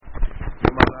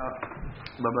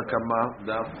Baba Kamma,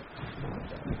 Daf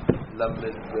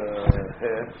Lamed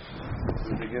He.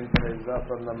 We begin today's Daf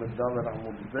on Lamed Dal and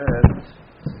Amud Bet,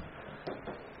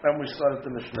 and we started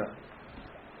the Mishnah.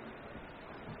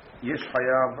 Yesh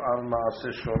Hayav al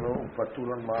Maaseh Shoro, Patur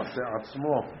al Maaseh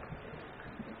Atzmo.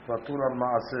 Patur al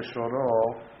Maaseh Shoro,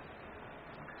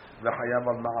 V'Hayav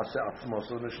al Maaseh Atzmo.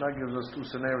 So the Mishnah gives us two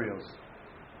scenarios.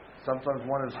 Sometimes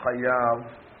one is Hayav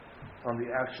on the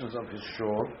actions of his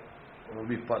shor. It will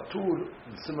be patur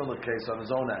in similar case on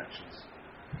his own actions.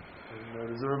 And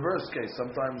there's a reverse case.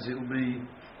 Sometimes he'll be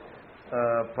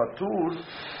patur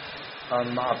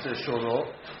on maaseh shoro,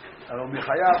 and he'll be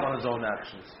chayav on his own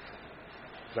actions.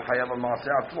 The chayav on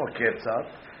maaseh atzmo ketzat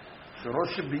shoro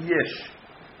shebiyesh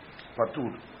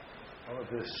patur. If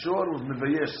the shor was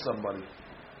mevayesh somebody,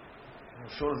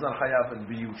 shor is not chayav in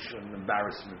biyush and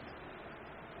embarrassment.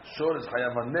 Shor is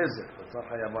chayav on nezek. It's not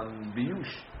chayav on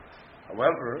biyush.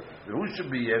 However, who should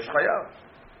be yesh chayav?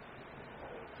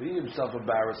 If he himself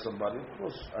embarrassed somebody, of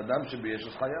course, Adam should be yesh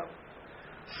chayav.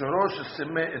 Shorosh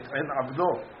simeh et ein avdo.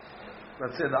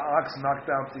 Let's say the ox knocked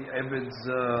out the Evid's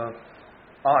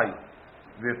eye.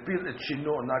 Vepil et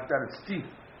shino, knocked out its teeth,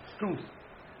 its tooth.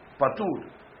 Patur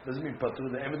doesn't mean patur.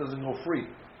 The Evid doesn't go free.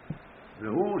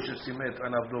 Who should simeh et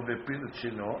ein avdo vepil et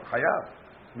shino chayav,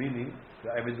 meaning the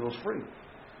Evid goes free.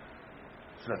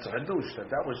 So that's a hadush.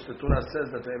 That which the Torah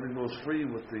says that the Evid goes free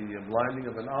with the blinding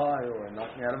of an eye or a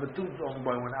knocking out of a tooth, only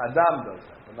by when Adam does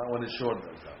that, but not when his shor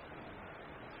does that.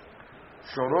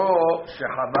 Shoro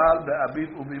shehabal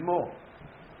be'abid ubimo.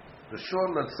 The shor,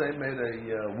 let's say, made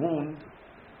a wound,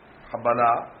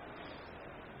 habala,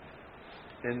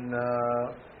 in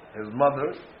his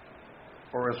mother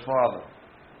or his father.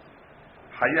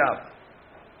 Hayav,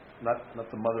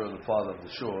 not the mother or the father of the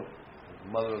shor,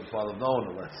 the mother or the father of the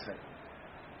owner, let's say.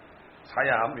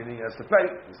 Hayam, meaning he has to pay.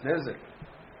 It's nezik.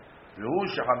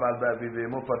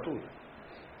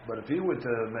 But if he were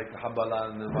to make a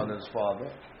habala on his mother's father,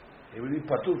 he would be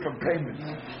patur from payment.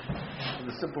 For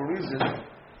the simple reason,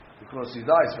 because he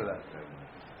dies for that.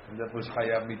 And therefore it's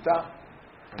hayam mita.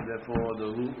 And therefore the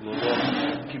law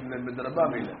kibne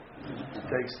midrabamile. It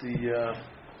takes the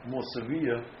more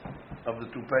severe of the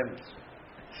two payments.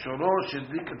 Shoror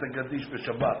shedik et gadish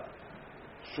b'Shabbat.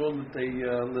 Sure that they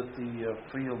lit the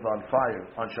field on fire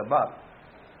on Shabbat.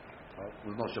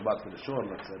 There's no Shabbat for the shore,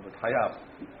 let's say, but Hayav.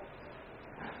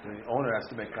 The owner has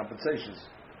to make compensations.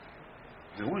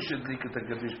 The who should leak at the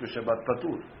Gadish b'Shabbat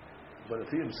patur. But if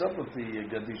he himself lit the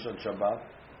Gadish on Shabbat,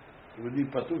 he would be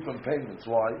patur from payments.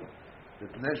 Why?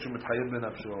 Because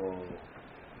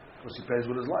he pays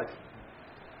with his life.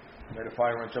 He made a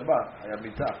fire on Shabbat. Hayav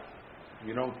mitah.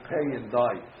 You don't pay and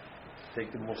die.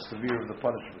 Take the most severe of the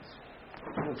punishments.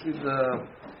 Let's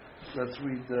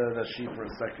read the Rashi for a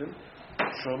second.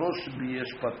 Shorosh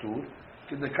biyesh patur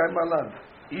k'dekai malan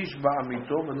ish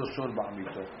ba'amito v'lo shor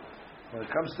ba'amito. When it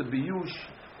comes to biyush,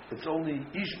 it's only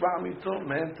ish ba'amito,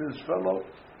 man to his fellow,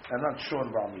 and not shor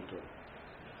ba'amito.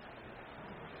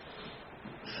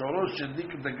 Shorosh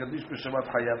shedik v'gadish b'shabbat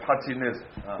hayav hatzinez.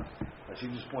 She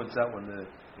just points out when the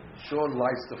shor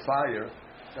lights the fire,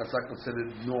 that's not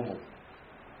considered normal.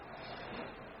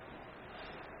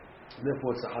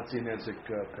 Therefore, it's a Hatzi Nezik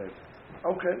payment.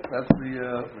 Okay, that's the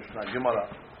Mishnah. Gemara.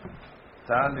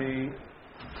 Tani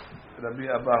Rabbi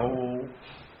Abahu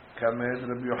Kamed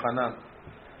Rabbi Yochanan.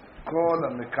 Kol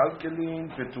HaMekalkelin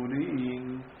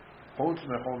Peturin Chutz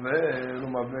Mechover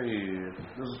U'Maveir.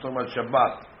 This is talking about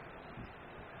Shabbat.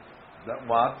 That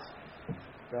what?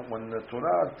 That when the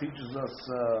Torah teaches us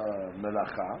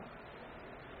Melacha,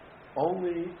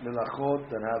 only Melachot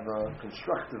that have a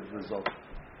constructive result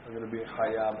are going to be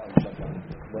chayav on Shabbat.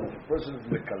 But if a person is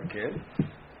mekalkel,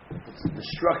 it's a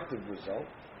destructive result.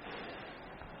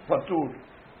 Patur,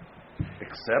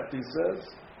 except, he says,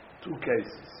 two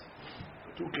cases.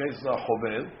 Two cases are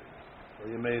chovel, where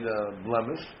you made a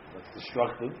blemish, that's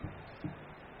destructive.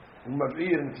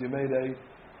 Umavir, if you made a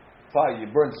fire, you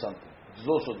burned something, which is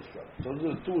also destructive. So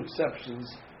those are two exceptions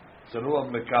to the rule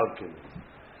of mekalkel.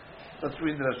 Let's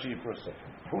read the Rashi for a second.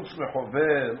 חוץ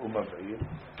מחובל ומבעיר,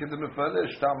 כדי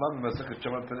מפרש טעמה במסכת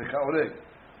שבת פרק האורג.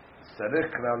 צריך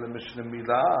קרא למשנה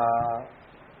מילה.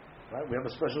 Right? We have a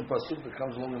special pasuk that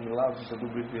comes along and allows us to do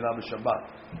brit milah b'Shabbat.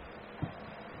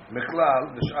 Mechlal,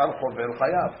 v'sh'ar chovel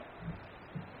chayav.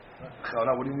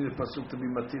 Chara, what do you need a pasuk to be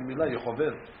matir milah? You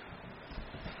chovel.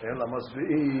 Ela must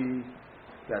be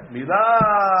that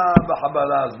milah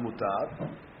b'habala is mutar,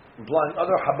 implying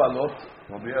other habalot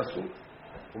will be asur.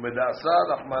 Umedasar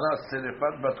Rahmana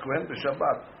Serifat Bat Kohen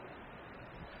b'Shabbat.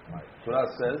 Torah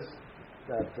says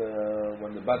that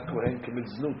when the Bat Kohen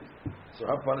commits znut, so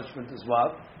her punishment is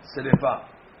what? Serifah.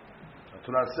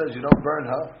 Torah says you don't burn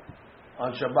her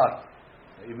on Shabbat,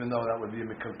 even though that would be a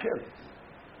mekalkel.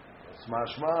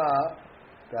 Smashma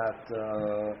that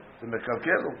the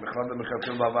mekalkel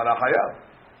ba'avara hayav.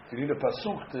 If you need a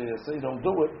pasuk to say don't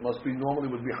do it, must be normally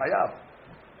would be hayav.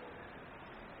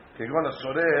 Kegon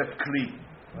soref kli.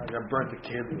 I got burnt a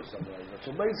candle or something like that.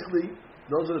 So basically,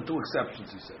 those are the two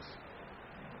exceptions, he says.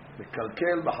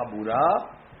 Mekalkel b'habura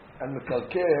and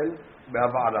mekalkel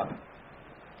b'avara.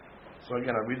 So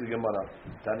again, I read the Gemara.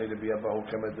 Tani Rabbi Abahu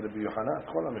Kamed Rabbi Yochanan.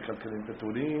 Kol ha-mekalkelim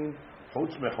ketulim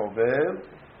chutz mechover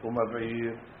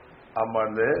u'mav'ir amar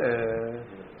le.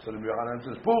 So Rabbi Yochanan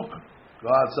says, "Book, go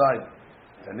outside.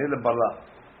 Tani lebala.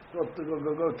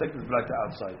 Go take this black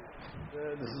outside.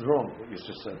 This is wrong. What you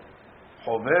just said.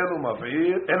 Chover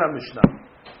u'mav'ir en ha-mishnah.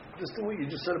 Just the way you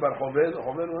just said about chover.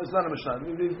 It's not a mishnah.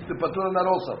 The patur on that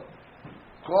also.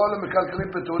 Kol ha-mekalkelim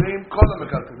ketulim. Kol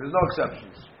ha-mekalkelim. There's no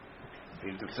exceptions.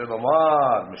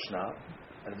 Mishnah,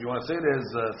 and if you want to say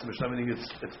there's Mishnah meaning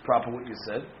it's proper what you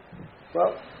said.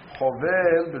 Well,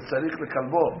 chovel b'tzarich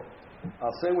lekalbo.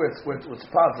 I'll say what's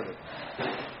positive.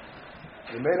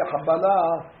 They made a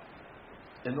habala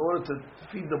in order to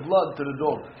feed the blood to the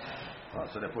dog.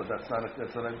 So therefore that's not a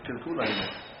kilkul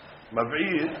anymore.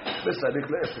 Mav'ir b'tzarich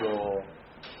le'efro,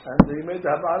 and they made the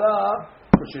habala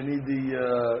because you need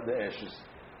the ashes.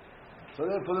 So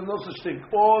therefore, there's no such thing.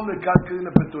 All the kalkalin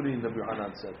and peturin, Rabbi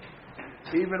Yochanan said.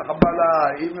 Even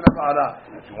habala, even habala.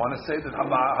 If you want to say that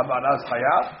habala is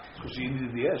hayab, because she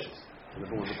needed the ashes. So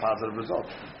therefore, it was a positive result.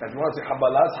 And if you want to say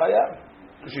habala is hayab,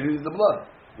 because she needed the blood.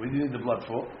 What do you need the blood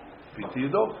for? Piti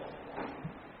yidov.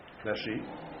 Rashi.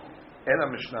 Ena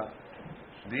Mishnah.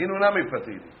 Dinu nami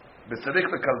patiri. B'tzarich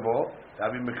lekalbo,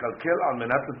 having mekalkel al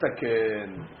menat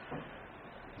letaken.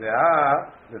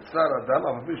 That's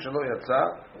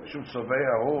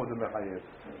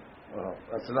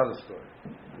another story.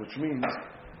 Which means,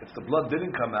 if the blood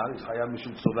didn't come out, it's hayam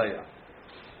mishum tzoveya.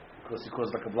 Because it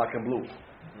caused like a black and blue.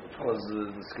 It caused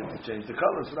the skin to change the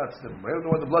color, so that's the... We don't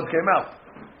know when the blood came out.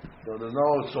 So there's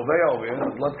no tzoveya over here,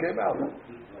 the blood came out.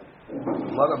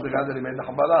 The blood of the guy that he made the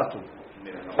habbalah to.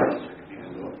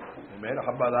 He made a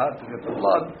habbalah to get the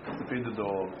blood to feed the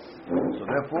dogs. So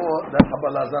therefore, that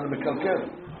habbalah is not a mekalkel.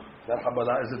 That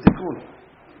habbalah is a tikkun.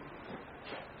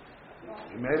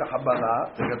 He made a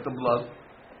habbalah to get the blood.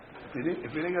 If he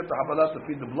didn't get the habbalah to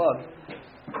feed the blood,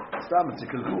 it's a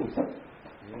kilkul.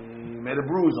 He made a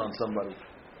bruise on somebody.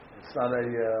 It's not a...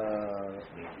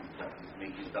 He's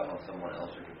making stuff on someone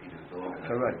else who can feed his dog.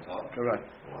 Correct.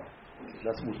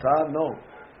 That's mutar? No.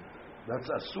 That's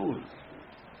asur.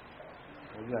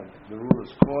 Again, the rule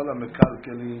is kol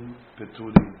ha-mekalkelim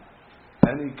petulim.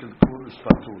 Any kilkul is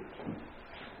patur,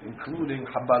 including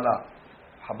habbalah.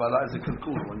 Habbalah is a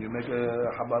kilkul. When you make a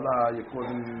habbalah, you're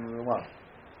causing what?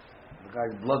 The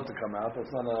guy's blood to come out.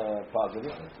 That's not a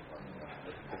positive.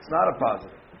 It's not a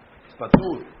positive. It's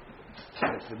patur.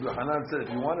 Rabbi Yochanan said, if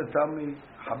you want to tell me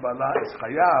habbalah is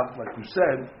chayav, like you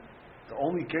said, the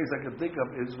only case I can think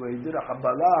of is where he did a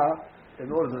habbalah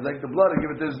in order to take the blood and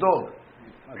give it to his dog.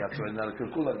 That's why not a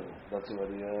kilkul anymore. That's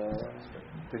already a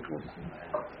tikkun.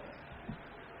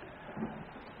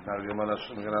 Now the Gemara,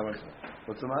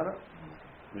 what's the matter?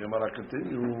 The Gemara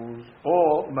continues,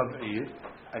 or mav'ir,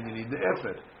 and you need the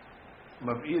effort.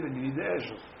 Mav'ir, and you need the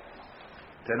ashes.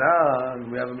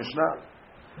 Tenan, we have a Mishnah.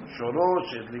 Shoro,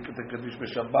 she'edlik et ha'kadish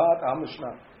b'Shabbat, our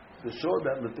Mishnah. The shor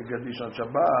that lit the Kadish on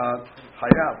Shabbat,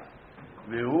 hayav.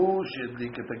 Vehu,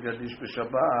 she'edlik et ha'kadish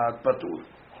b'Shabbat, patur.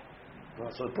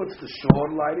 So it puts the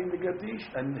shor lighting the Kadish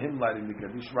and him lighting the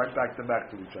Kadish right back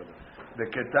to each other. The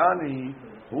ketani,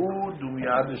 who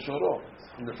dumiyad the shoro.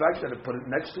 And the fact that it put it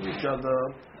next to each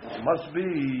other must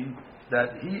be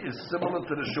that he is similar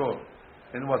to the shor.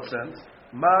 In what sense?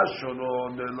 Ma shoro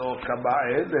de lo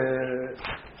kaba'ele.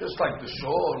 Just like the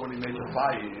shor when he made the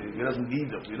fire, he doesn't need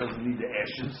them. He doesn't need the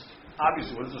ashes.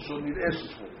 Obviously, what does the shor need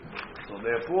ashes for? So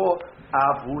therefore,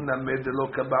 afu named de lo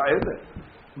kaba'ele.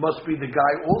 Must be the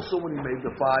guy also when he made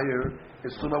the fire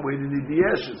is still not waiting to need the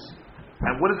ashes.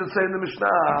 And what does it say in the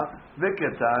Mishnah?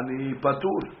 Veketani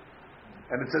patur.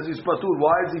 And it says he's patur.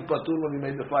 Why is he patur when he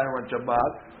made the fire on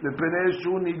Shabbat? Lepnei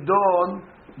shu nidon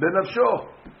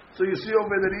benafsho. So you see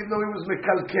over there, even though he was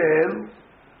mekalkel,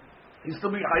 he's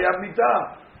still being hayav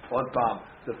mitah.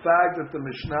 The fact that the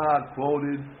Mishnah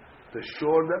quoted the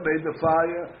shor that made the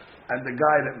fire and the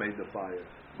guy that made the fire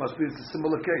must be it's a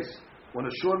similar case. When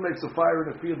a shor makes a fire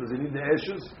in a field, does he need the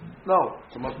ashes? No.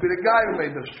 So it must be the guy who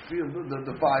made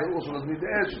the fire also doesn't need the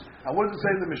ashes. And what does it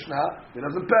say in the Mishnah? He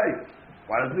doesn't pay.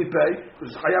 Why doesn't he pay?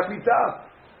 Because it's chayav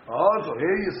mitah. Oh, so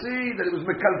here you see that it was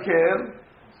mekalkel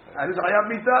and it's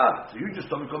chayav mitah. So you just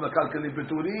told me call mekalkel in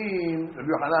peturim, Rabbi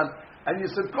Yochanan, and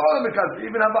you said call mekalkel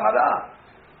even habbalah.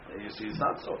 You see, it's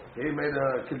not so. He made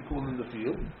a kilkul in the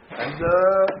field, and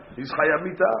he's chayav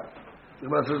mita. The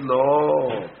Gemara says,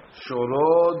 "Lo,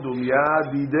 shoro dumya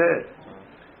dideh."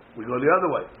 We go the other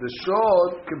way. The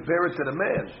shor, compare it to the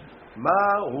man. Ma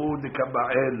hu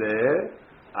dekaba'ele,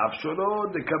 av shoro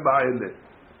dekaba'ele.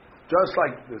 Just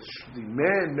like the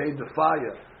man made the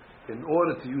fire in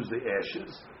order to use the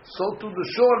ashes, so too the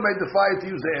shor made the fire to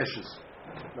use the ashes.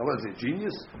 Now what is it,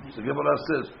 genius? The Gemara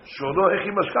says, shoro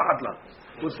hechi mashkachat la.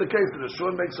 What's the case? The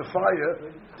shor makes a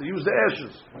fire to use the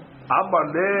ashes. Amar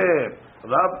le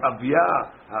Rav Avia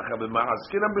hacha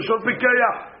b'ma'askinam b'shor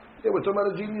pikeya. Yeah, we're talking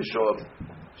about a genius shor.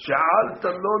 She'al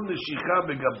talon neshicha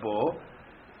begabo.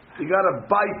 He got a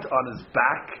bite on his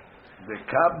back.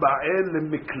 V'kaba'el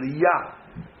lemikliya.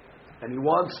 And he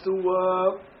wants,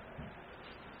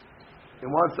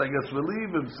 I guess,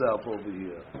 relieve himself over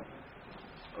here.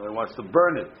 Or he wants to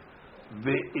burn it.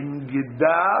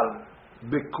 Ve'ingidar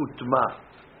bekutma.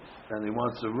 And he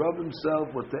wants to rub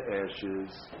himself with the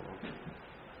ashes.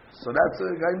 So that's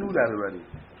a guy knew that already.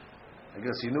 I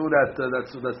guess he knew that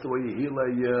that's the way you heal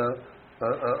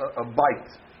a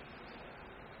bite.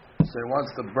 So he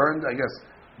wants to burn, I guess,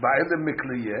 ba'elim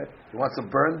mikliyeh. He wants to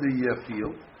burn the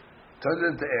field, turn it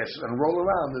into ashes, and roll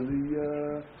around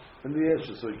in the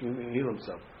ashes so he can heal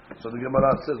himself. So the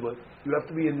Gemara says, well, you have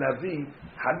to be a Navi.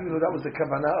 How do you know that was the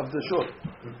kavanah of the shor?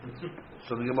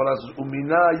 So the Gemara says,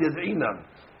 Umina yed'inam.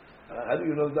 How do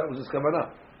you know that was his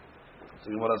kavanah? So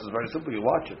the Gemara says, very simple, you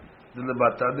watch it.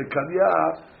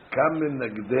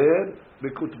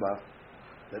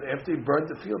 That after he burned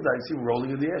the field, I see him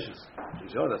rolling in the ashes. So you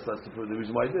say, oh, that's the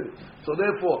reason why he did it. So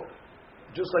therefore,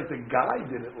 just like the guy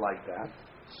did it like that,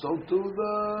 so too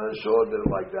the shor did it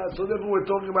like that. So therefore we're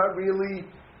talking about really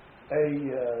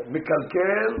a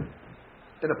mikalkel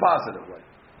in a positive way.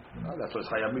 No, that's why it's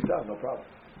hayam mita, no problem.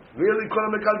 Really,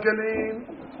 kol mikalkelim,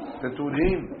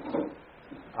 teturim.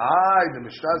 The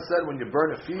Mishnah said when you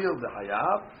burn a field, the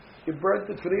hayab, you burnt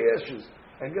it for the ashes.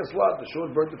 And guess what? The shor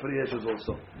burnt it for the ashes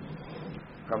also.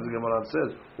 Comes the Gemara and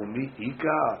says, Umi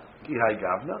ika ki hay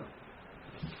gavna.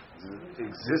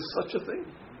 Exists such a thing?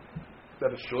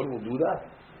 That a shor will do that?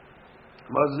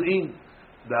 Mazin,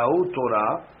 da'u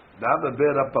Torah, da'aba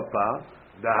bera papa,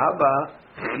 da'aba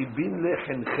chibin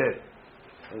lechenche.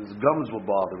 His gums were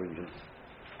bothering him.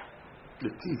 The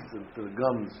teeth, the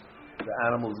gums, the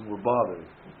animals were bothering.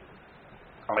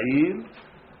 Ayil,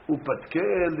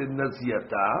 upatkel in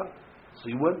naziyata. So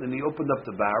he went and he opened up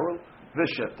the barrel,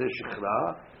 v'shateh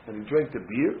shichra, and he drank the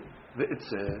beer,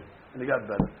 v'itzeh, and he got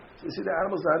better. So you see, the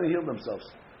animals had to heal themselves.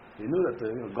 He knew that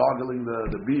gargling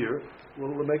the beer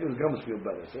will make his gums feel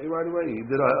better. So right away he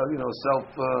did a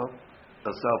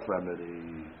self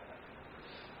remedy.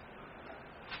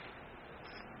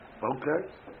 Okay.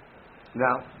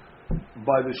 Now,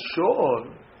 by the shor,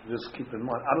 just keep in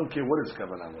mind, I don't care what his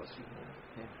kavanah was.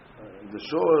 The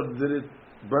shor did it,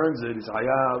 burns it. He's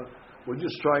hayab. We're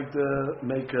just trying to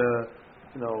make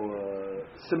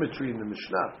symmetry in the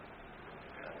Mishnah.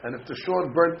 And if the shor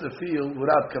burnt the field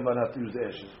without kavanah to use the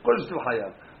ashes, of course it's still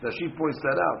hayab. Now she points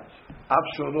that out. Av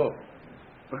shoro.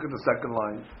 Look at the second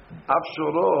line. Av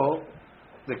shoro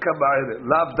the kaba'ele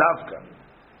lav davka.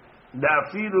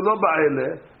 Da'afidu lo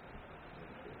ba'ele.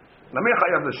 Nami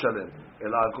chayav l'shalem.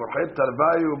 El al korchet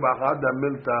tarvayu ba'ad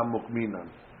milta mukminan.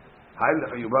 Hay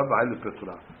l'chayuba v'hay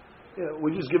l'petura.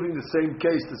 We're just giving the same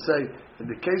case to say, in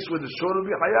the case where the shor would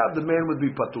be hayab, the man would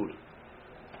be patur.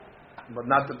 But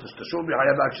not that the shor would be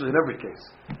hayab actually in every case.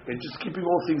 It's just keeping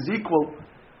all things equal.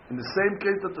 In the same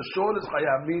case that the shor is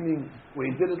hayab, meaning where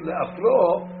he did it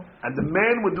le'afro, and the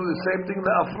man would do the same thing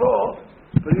le'afro,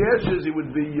 for the ashes he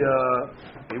would be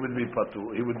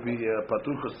patur. He would be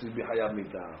patur because he'd be hayab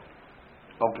mita.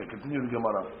 Okay, continue the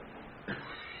Gemara.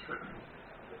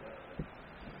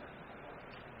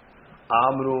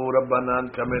 Amru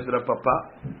Rabbanan Kamedra Papa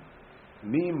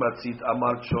Mi Matzit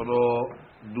Amar Choro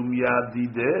Dumya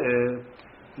Dide.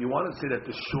 You want to say that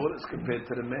the shor is compared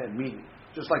to the man, meaning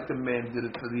just like the man did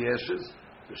it for the ashes,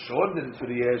 the shor did it for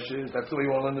the ashes. That's the way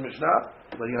you want to learn the Mishnah.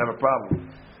 Then you have a problem.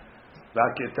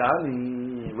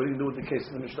 Vaketani. What do you do with the case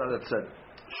in the Mishnah that said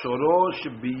Shoro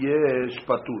Shibiyesh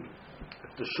Patur?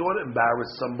 If the shor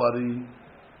embarrassed somebody,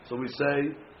 so we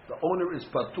say the owner is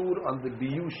patur on the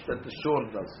biyush that the shor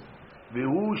does.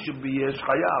 Vehu shibiyesh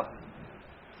chayav.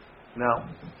 Now,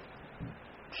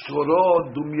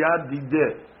 shoro dumya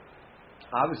dideh.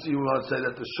 Obviously, you want to say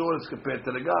that the shor is compared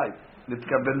to the guy.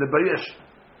 Mitkaven lebayesh.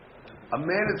 A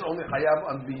man is only chayav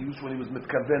on biyush when he was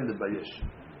mitkaven lebayesh.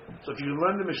 So if you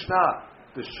learn the Mishnah,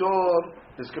 the shor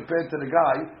is compared to the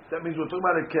guy. That means we're talking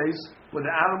about a case where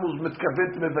the animal is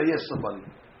mitkaven to mevayesh somebody.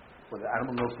 Where the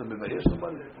animal knows to mevayesh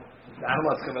somebody. The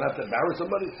animal has kavanah to embarrass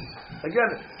somebody.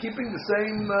 Again, keeping the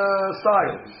same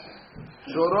style.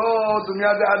 Shoro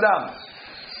dunya de adam.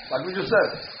 Like we just said.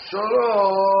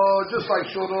 Shoro, just like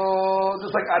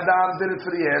Adam did it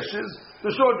for the ashes, the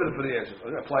Shor did it for the ashes.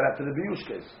 Apply that to the Biyush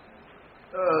case.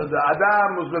 The Adam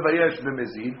was mevayesh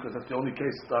b'mezid, because that's the only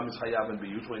case Adam is chayav in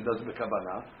Biyush, when he does it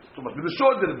b'kavanah. So must be the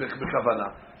Shor did it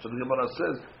b'kavanah. So the Gemara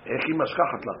says, Echi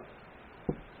mashkachat la.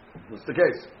 What's the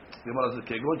case? The Gemara says,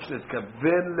 Kegon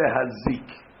shnetkaven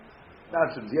lehazik.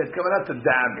 That's it. He had kavanah to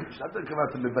damage, not the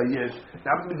kavanah to mevayesh.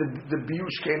 Now, the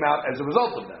Biyush came out as a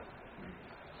result of that.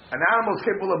 An animal is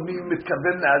capable of being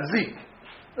mitkaven nazik.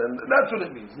 And that's what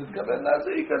it means. Mitkaven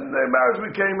nazik, and the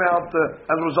marriage came out as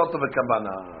a result of a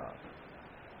kavanah.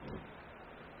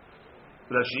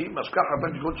 Rashi, mashkach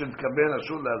hatan kikot shetkaven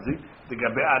ashur nazik,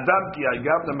 legabe adam ki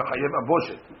hagav lemechayev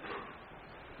aboshet.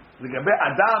 Legabe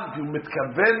adam ki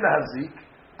mitkaven nazik,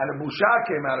 and a busha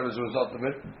came out as a result of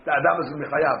it, the adam is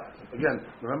mechayav. Again,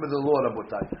 remember the law,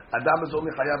 Rabotai. Adam is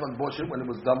only chayav on boshet when it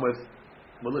was done with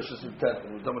malicious intent.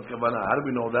 It was done with kavanah. How do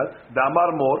we know that?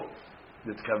 Damar mor,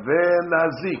 nitkaven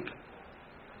nazik.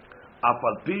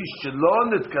 Apal pi shelo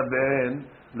nitkaven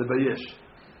lebayesh.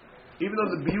 Even though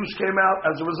the biyush came out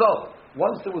as a result,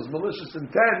 once there was malicious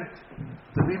intent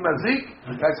to be mazik,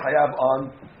 the guy's hayav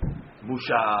on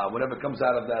busha, whatever comes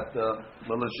out of that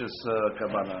malicious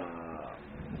kavanah.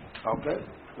 Okay,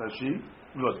 Rashi,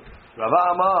 good. Rava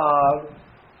Amar,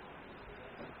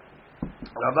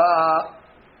 Rava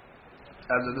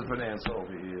has a different answer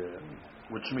over here,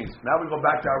 which means now we go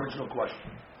back to our original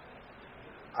question.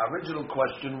 Our original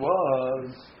question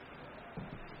was,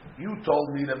 you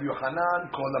told me that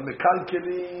Yochanan called a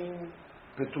mekalkelim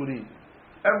peturim.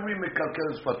 Every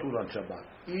mekalkel is patur on Shabbat,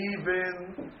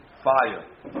 even fire.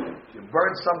 If you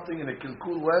burn something in a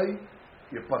kilkul way,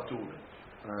 you're patur.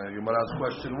 Gemara's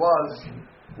question was,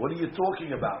 what are you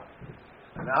talking about?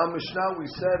 And our Mishnah, we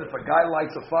said if a guy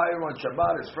lights a fire on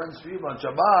Shabbat, his friend's fever on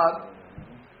Shabbat,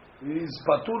 he's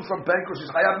patur from paying because he's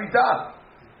chayav mitah.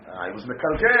 He was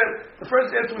mekalkel. The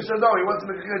first answer we said, no, he wants to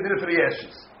mekalkel, did it for the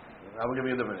ashes. I will give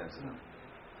you a different answer.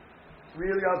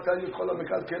 Really, I'll tell you, kol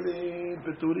mekalkelim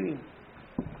peturim.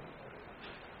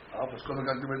 So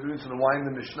the why in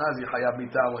the Mishnah is he chayav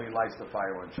mitah when he lights the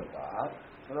fire on Shabbat.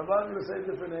 So Rava is going to say a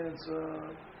different answer.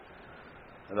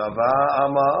 Rava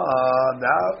Amar,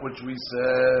 that which we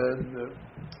said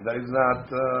that is not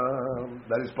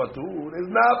that is patur is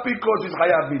not because he's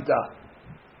chayav mitah.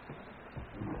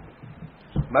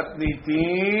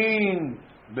 Matnitin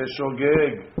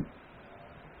b'shogeg.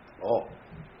 Oh,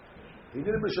 he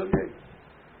did it b'shogeg,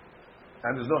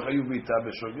 and there's no chayuv mitah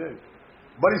b'shogeg,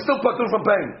 but he's still patur from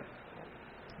pain.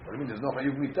 What do you mean? There's no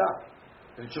chayuv mitah.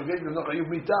 In shogeg, there's no chayuv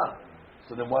mitah.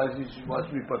 So then why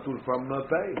should be patur from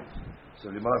pain? So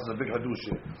the Gemara says a big hadush.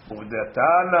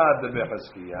 Uvdetana de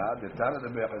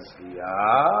bechazkiya,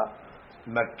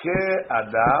 makeh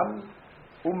adam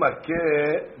umakeh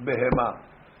behema.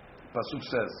 Pasuk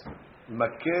says,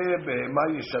 makeh behema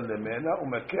yishalemena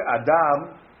umakeh adam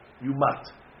yumat.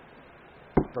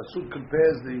 Pasuk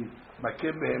compares the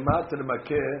makeh behema to the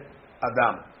makeh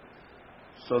adam.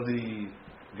 So the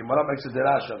Gemara makes a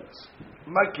derash on this.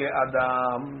 Makeh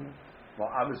adam. Well,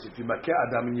 obviously, if you makeh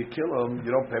adam and you kill him,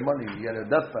 you don't pay money. You get a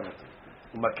death penalty.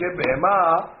 Makeh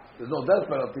behema, there's no death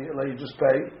penalty, you just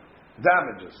pay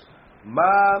damages.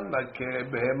 Ma makeh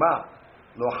behema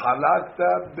lo halakta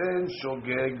ben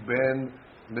shogeg ben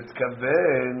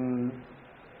mitkaven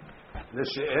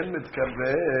leshe'en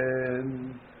mitkaven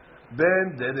ben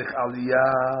derech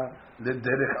aliyah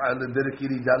lederech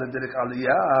yirida lederech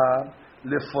aliyah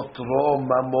lefotro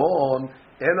mamon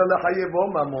ela lechayevo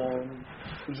mamon.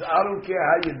 I don't care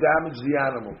how you damage the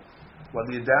animal.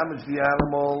 Whether you damage the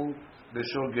animal,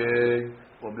 b'shogeg,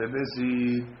 or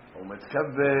b'mezid, or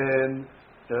mitkaven,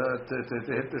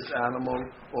 to hit this animal,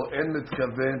 or en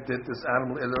mitkaven to hit this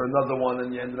animal, and there another one,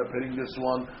 and you ended up hitting this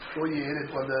one, or you hit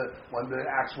it when the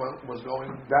axe was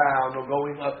going down or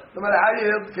going up. No matter how you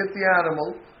hit the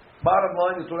animal, bottom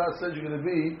line, the Torah says you're going to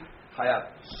be hayat.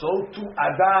 So to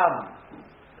Adam.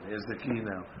 Here's the key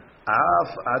now.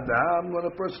 Af Adam, when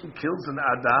a person kills an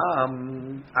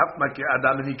Adam, Af Makeh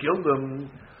Adam, and he killed him,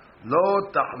 Lo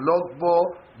Tahlok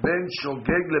Bo Ben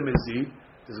Shogeg LeMezid,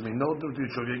 doesn't mean no difference between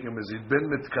Shogeg and Mezid, Ben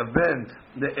Mitkaven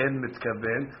Le'en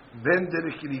Mitkaven, Ben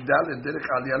Derech Yirida LeDerech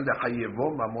Aliyah LeChayevo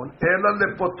Mamon, Ela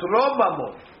LePotro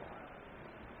Mamon.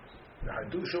 The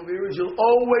Hadush over here is you'll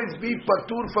always be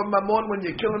patur from Mamon when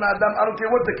you kill an Adam, I don't care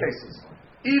what the case is,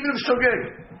 even if Shogeg.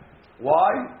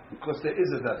 Why? Because there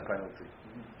is a death penalty.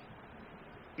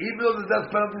 Even though the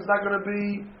death penalty is not going to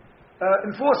be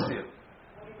enforced here.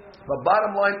 But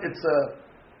bottom line, it's a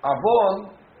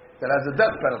avon that has a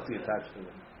death penalty attached to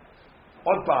it.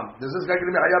 On palm, does this guy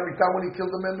going to be hayab mitah when he killed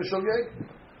the man b'shogeg?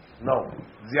 No.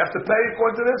 Does he have to pay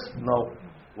according to this? No.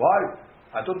 Why?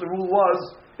 I thought the rule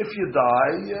was if you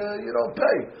die, you don't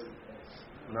pay.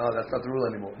 No, that's not the rule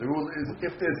anymore. The rule is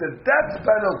if there's a death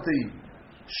penalty,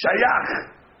 shayach,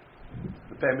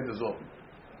 the payment is off.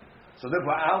 So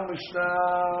therefore, our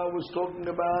Mishnah was talking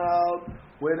about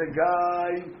when a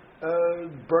guy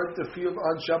burnt the field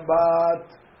on Shabbat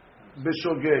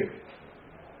b'shogeg.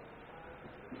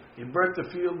 He burnt the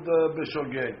field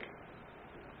b'shogeg.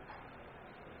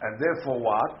 And therefore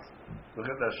what? Look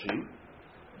at Rashi.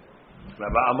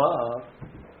 Rabba Amar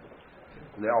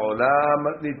Le'olam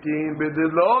matnitin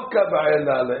b'delo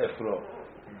kab'ela le'efro.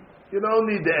 You don't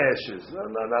need the ashes. No,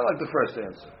 not like the first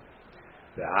answer.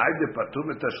 So why is he patur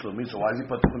mit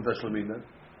tashlumin then?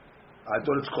 I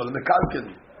thought it's kol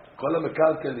mekalkelim. Kol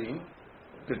mekalkelim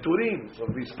peturim. So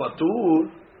if he's patur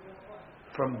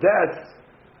from death,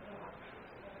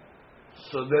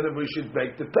 so then we should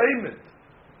make the payment.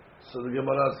 So the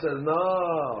Gemara says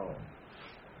no.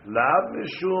 Lav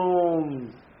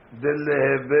mishum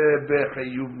deleheve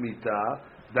bechayuv mita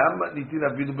dam matnitin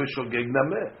avidu b'shogeg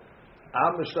nameh.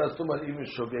 Am Mishnah Stuman even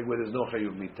Shogeg where there's no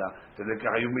Chayuv Mita. The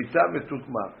Chayuv Mita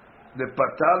Metukma. The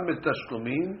Patal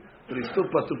Metashkumin, but he's still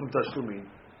Patul from Tashkumin.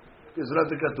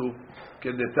 Kizrat Katuv.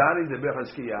 Kedetani the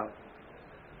Bechazkiya.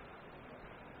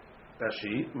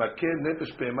 Rashi. Make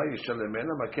Nefesh Pema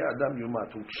Yishalemena. Make Adam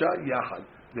Yumat. Uksha Yachad.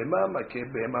 Dema Make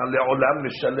Behema Le'olam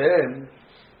Mishalem.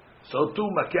 So too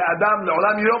Make Adam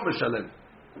Le'olam Yom Mishalem.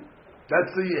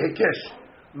 That's the Hekesh.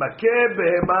 Make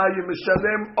Behema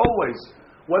Yishalem always.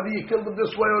 Whether you killed him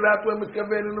this way or that way,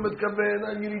 mitkaven and mitkaven,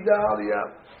 and yirida aliyah.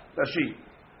 Rashi.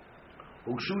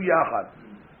 Ukshu yachad.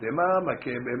 Dema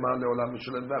makeh bema leolam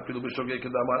mishalem ve'afilu b'shogeg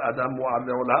kedamar adam mu'ad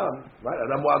leolam. Right?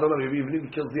 Adam mu'ad leolam. Even if he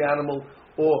kills the animal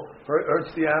or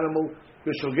hurts the animal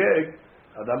b'shogeg,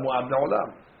 adam mu'ad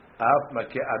leolam. Af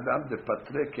makeh adam de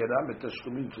patre kera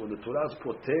metashlumin. So the Torah is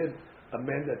poter a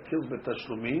man that kills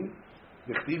metashlumin.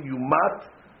 V'chtiv yumat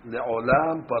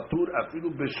leolam patur afilu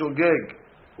b'shogeg.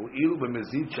 Hu'il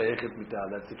u'bemezid shayachet mitah.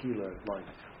 That's the key line.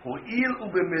 Hu'il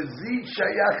u'bemezid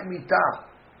shayach mitah.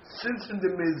 Since in the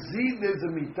mezid there's a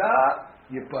mitah,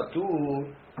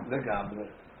 yepatur legamre.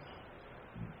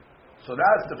 So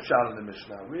that's the pshal in the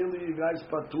Mishnah. Really, you guys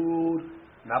patur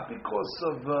not because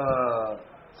of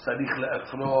sarich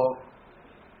le'efro.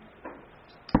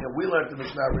 We learned the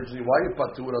Mishnah originally. Why you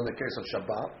patur on the case of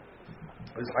Shabbat?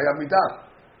 It's hayab mitah.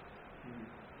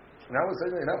 Now we're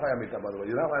saying you're not hayab mitah, by the way.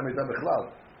 You're not hayab mitah bichlal.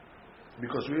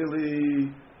 Because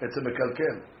really, it's a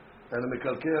mekalkel. And a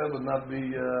mekalkel would not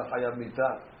be hayab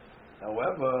mitah.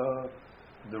 However,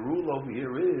 the rule over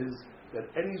here is that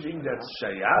anything that's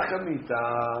shayach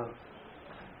mitah,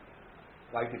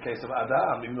 like the case of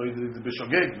Adam, even though he's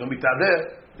b'shogeg, no mitah there,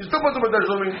 he's still part of the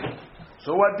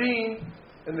So what deen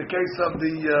in the case of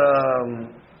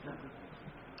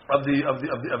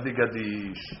the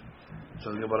Gadish? So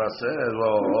the Gemara says,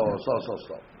 "Oh,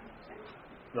 stop.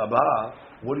 Rabba,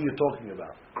 what are you talking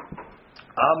about?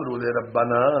 Amru le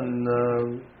Rabbanan.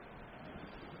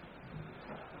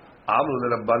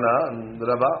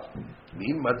 Rabba.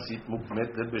 Mim matzit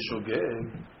mukmet b'shogeg.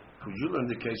 Could you learn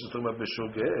the case of talking about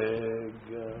b'shogeg?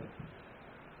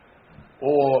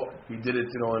 Or he did it,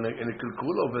 in a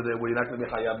kilkul over there where you're not going to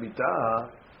be hayab mitah.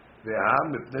 Ve'ham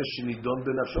mipnei shenidon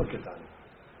b'nafsho ketani.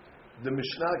 The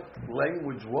Mishnah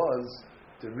language was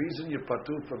the reason you're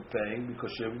patur from paying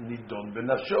because you nidon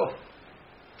b'nafsho.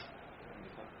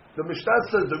 The Mishnah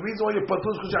says the reason why you're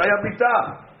patur is because you hayab mitah.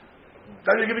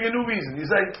 Now you're giving a new reason. You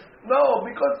say no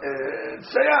because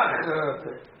it's shayach.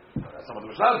 That's not what the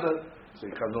Mishnah says. So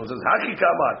he comes and says haki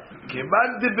kamar keman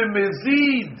de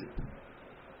b'mezid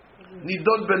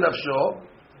nidon b'nafsho.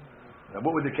 Now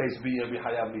what would the case be? Be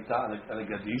hayab mitah and a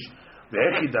gadish.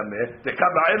 Ve'echi dameh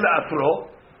dekaba'el la'afro.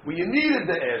 When you needed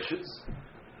the ashes,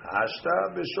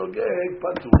 hashta b'shogeg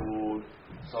patur.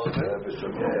 So there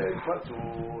b'shogeg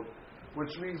patur,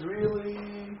 which means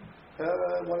really,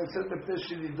 when it says mepnesh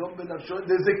nidon b'nafsho,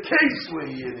 there's a case where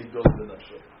you nidon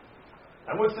b'nafsho.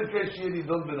 And what's the case you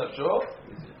nidon b'nafsho?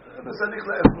 B'sadik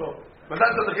le'efro. But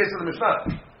that's not the case of the Mishnah.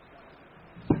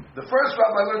 The first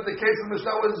rabbi learned the case of the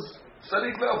Mishnah was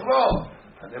sadik le'efro,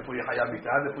 and therefore you hayab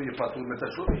mitah, therefore you patur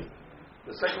metashumi.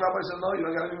 The second rabbi said, no, you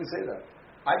don't got to even say that.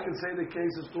 I can say the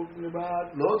case is talking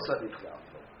about lo tzarich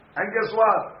le'afro. And guess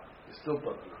what? It's still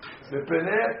patur.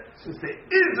 Since there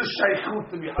is a shaykhut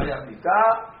to be hayab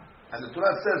mitah, and the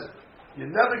Torah says you're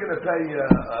never going to pay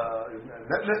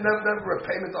never a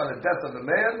payment on the death of a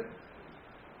man.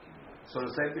 So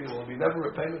the same thing will be never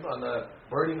a payment on the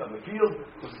burning of the field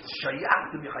because it's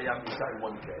shayach to be hayab mitah in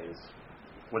one case.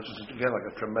 which is again like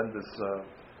a tremendous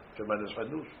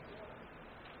hadush.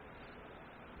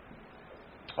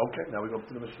 Okay, now we go up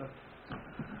to the Mishnah.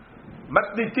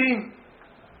 Matnitin.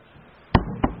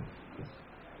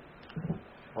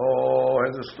 Oh,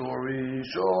 here's a story.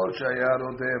 Shor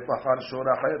shayarode pachar shor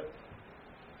acher.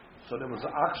 So there was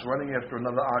an ox running after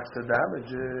another ox to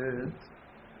damage it.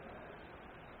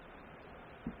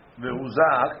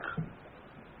 Ve'uzak.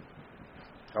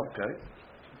 Okay.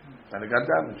 And it got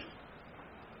damaged.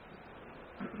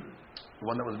 The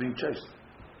one that was being chased.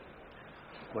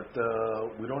 But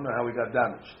we don't know how he got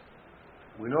damaged.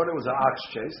 We know there was an ox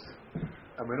chased,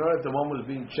 and we know that the one was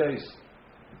being chased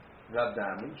got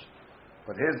damaged.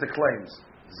 But here's the claims.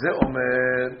 Ze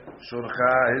omer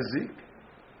shurcha hezik,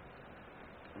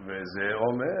 veze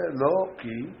omer lo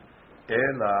ki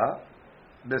ela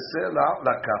besela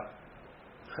laka.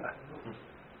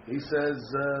 He says,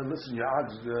 listen, your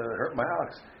ox hurt my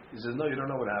ox. He says, no, you don't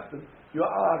know what happened. Your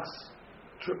ox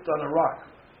tripped on a rock.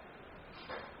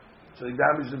 So he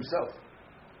damaged himself.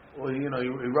 Or, he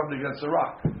rubbed against a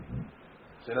rock.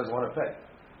 So he doesn't want to pay.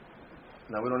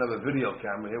 Now, we don't have a video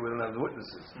camera here. We don't have the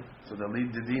witnesses. So the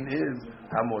lead didin is,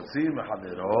 Hamotzi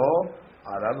mechadero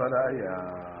arav araya.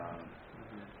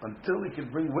 Until he can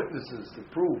bring witnesses to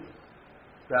prove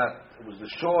that it was the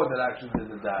shore that actually did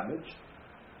the damage,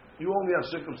 you only have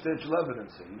circumstantial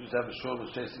evidence here. You just have the shore was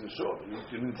chasing the shore. You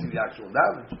didn't see the actual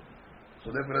damage.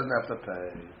 So therefore he doesn't have to pay.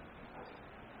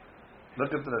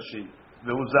 Look at the Rashi.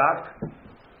 Ve'uzak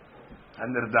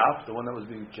and Nirdaf, the one that was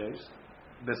being chased.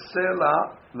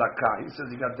 Besela laka. He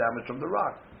says he got damage from the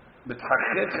rock.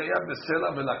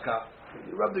 Besela velaka.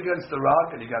 He rubbed against the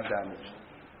rock and he got damaged.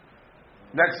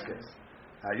 Next case.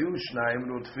 Hayu shnaim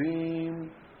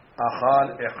rudfim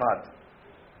achal echad.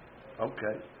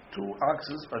 Okay. 2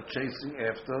 oxes are chasing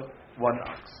after 1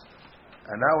 ox.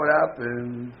 And now what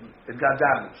happened? It got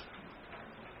damaged.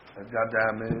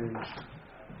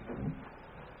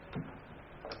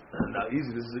 Now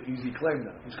easy, this is an easy claim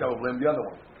now. He's got to blame the other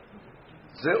one.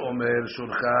 Ze omer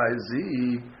shurcha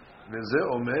hizik, veze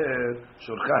omer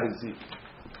shurcha hizik.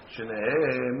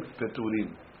 Shenehem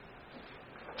peturim.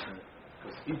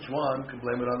 Each one can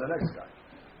blame it on the next guy.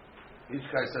 Each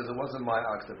guy says, it wasn't my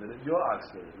ox that did it, your ox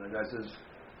did it. And the guy says,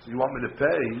 so you want me to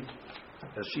pay?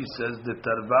 As she says, the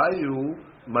tarvayu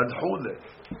madhule.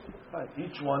 Right.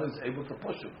 Each one is able to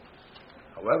push it.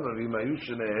 However,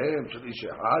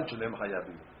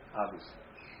 obviously,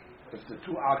 if the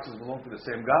 2 oxes belong to the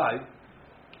same guy,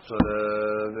 so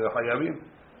the hayabim,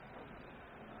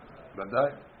 badai,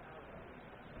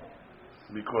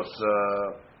 because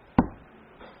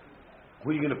who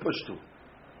are you going to push to?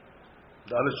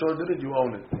 The other shore did it, you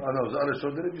own it. Oh no, the other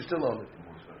shore did it, you still own it.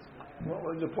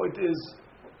 Well, the point is,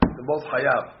 they're both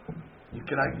hayab. You're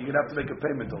going to have to make a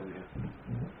payment over here.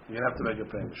 You're going to have to make a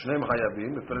payment. Shneim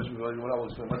hayavim. The first one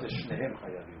was what is shneim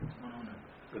hayavim?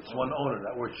 It's one owner.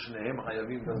 That word shneim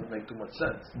hayavim doesn't make too much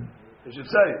sense. You should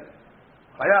say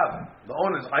hayab. The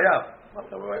owner is hayab.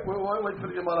 Wait for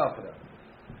the Gemara for that.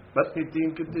 But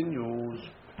Nitin continues.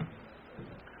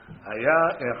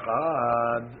 Haya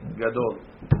echad gadol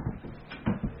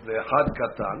ve'echad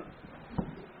katan.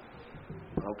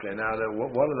 Okay, now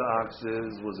one of the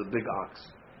oxes was a big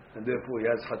ox, and therefore he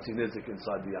has chatzinizik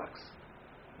inside the ox.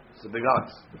 It's a big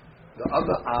ox. The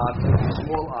other ox, the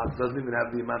small ox, doesn't even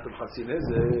have the amount of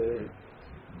chatzinizik.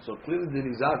 So clearly the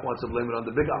Nizak wants to blame it on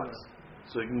the big ox,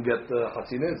 so he can get the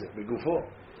chatzinizik, begufo.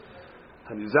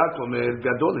 And Nizak omer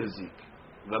gadol hizik.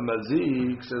 The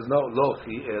mazik says no, lo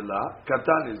chi ela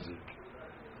katan hizik.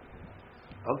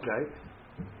 Okay.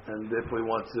 And therefore he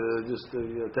wants to just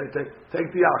take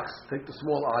the ox, take the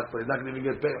small ox, but he's not going to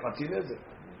even get paid.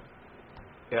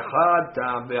 Echad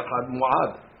tam, echad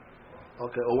mu'ad.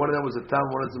 Okay, or one of them was a tam,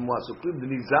 one of them was mu'ad. So clearly the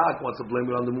nizak wants to blame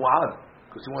it on the mu'ad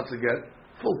because he wants to get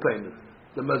full payment.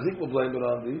 The mazik will blame it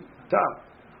on the tam.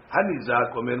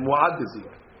 Hanizak omer mu'ad izik.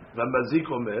 The mazik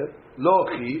omer lo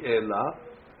chi ela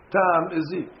tam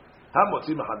izik.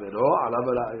 Hamotzi mechadero alav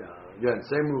alaya. Again,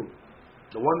 same rule.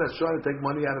 The one that's trying to take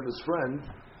money out of his friend,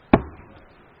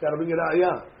 got to bring it out.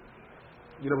 Yeah,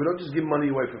 we don't just give money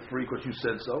away for free because you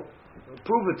said so.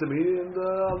 Prove it to me, and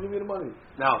I'll give you the money.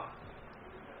 Now,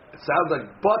 it sounds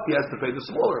like, but he has to pay the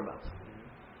smaller amount.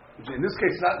 In this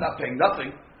case, not paying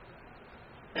nothing.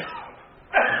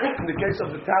 In the case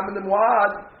of the tam and the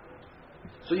muad,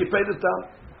 so you pay the tam.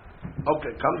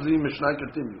 Okay, comes the Mishnah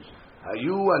continues.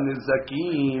 Hayu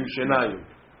anizakim shenayu.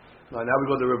 Now we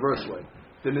go the reverse way.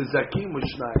 The nizakim was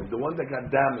shnayim. The one that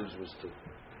got damaged was 2.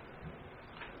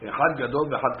 Echad gadol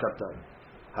v'echad katan.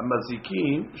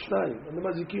 Hamazikim shnayim, and the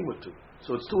mazikim were 2.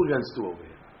 So it's 2 against 2 over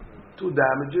here. 2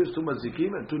 damages, 2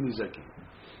 mazikim, and 2 nizakim.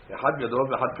 Echad gadol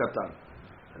v'echad katan.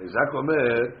 Isaac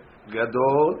Omer,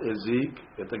 Gadol ezik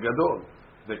et Gadol,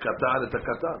 v'katan et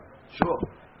Katan. Sure.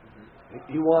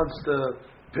 He wants to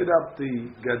pit up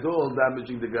the Gadol,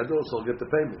 damaging the Gadol, so he'll get the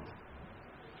payment.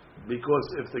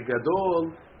 Because if the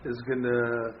Gadol is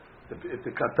gonna, if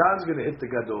the Katan is gonna hit the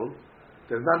Gadol,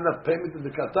 there's not enough payment in the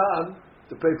Katan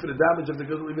to pay for the damage of the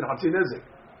Gadol, even Hatzin Ezek.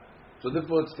 So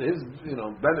therefore, it's to his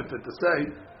benefit to say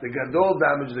the Gadol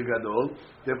damaged the Gadol,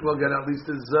 therefore get at least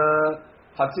his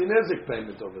Hatzin Ezek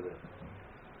payment over there.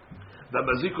 The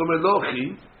Mazikum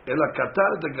Elochi ela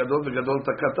Katan the Gadol, the Gadol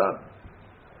ta Katan.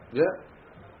 Yeah.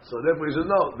 So therefore, he says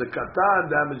no. The Katan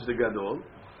damaged the Gadol,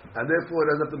 and therefore it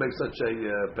doesn't have to make such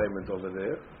a payment over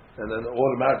there. And then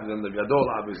automatically, then the Gadol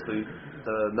obviously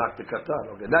knocked the Katan.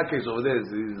 Okay, in that case over there,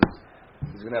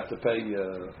 he's going to have to pay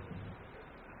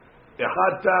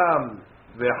Echad Tam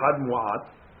ve'Echad Mu'ad.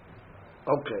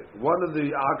 Okay, one of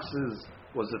the oxes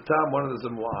was a Tam, one of them is a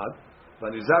Mu'ad.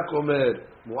 But Isaac Omer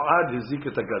Mu'ad hizik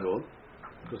et Gadol,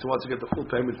 because he wants to get the full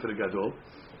payment for the Gadol.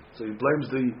 So he blames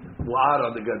the Mu'ad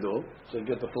on the Gadol, so he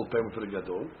get the full payment for the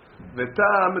Gadol.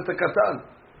 Ve'Tam et Katan.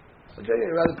 Okay,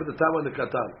 you rather put the Tam on the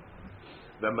Katan.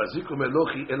 והמזיק אומר לא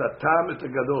כי אלא טעם את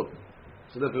הגדול.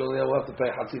 So therefore only have to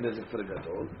pay חצי נזק for the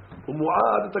גדול.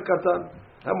 ומועד את הקטן.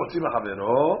 הם מוצאים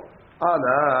לחברו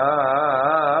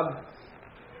עליו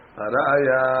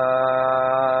הראיה.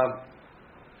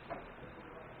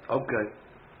 אוקיי.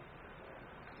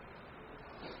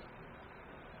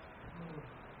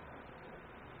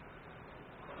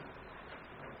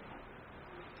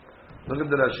 נגיד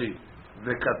דרשי.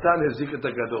 וקטן הזיק את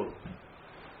הגדול.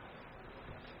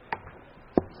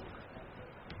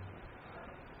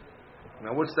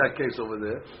 Now what's that case over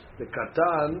there? The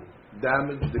Katan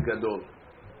damaged the Gadol.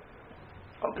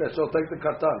 Okay, so take the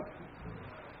Katan.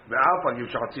 ואף אגיב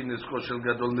שחצי נזקו של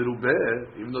גדול מרובה,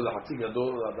 even though the חצי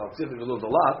גדול, the חצי גדול זה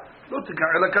lot, לא תיקח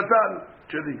אל הקטן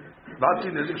שלי. והחצי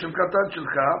נזק של קטן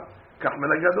שלך, קח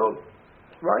מן הגדול.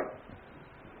 Right?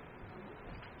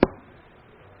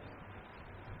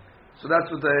 So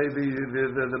that's what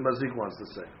the Mazik wants to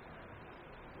say.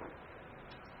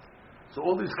 So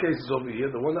all these cases over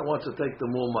here, the one that wants to take the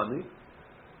more money,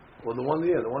 or the one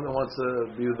that wants to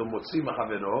be the Motzi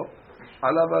Machavero,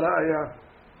 ala baraya.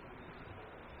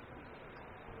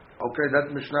 Okay,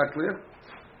 that Mishnah clear?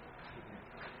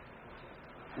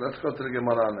 Let's go to the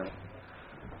Gemara now.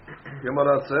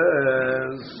 Gemara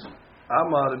says,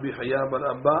 Amar Rabbi Chaya bar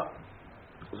Abba,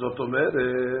 זאת אומרת,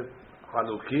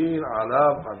 חלוקין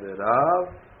עליו חבריו,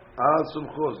 על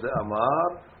סומכו זה אמר,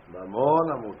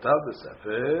 ממון המוטב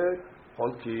בספק,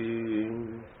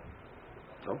 חולקים.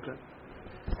 Okay.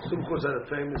 Sumchos had a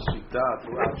famous shita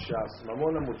throughout Shas.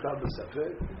 Mamon HaMutar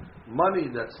B'Safek. Money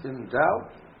that's in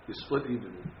doubt is split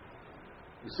evenly.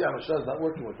 You see, Mishnah is not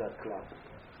working with that cloth.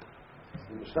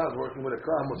 The Mishnah is working with a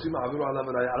cloth. I'm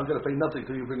going to pay nothing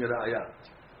till you bring it ayah.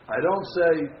 I don't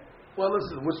say, well,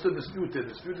 listen, what's the dispute here? The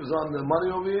dispute is on the money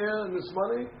over here and this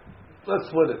money. Let's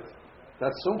split it.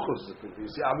 That's Sumchos. You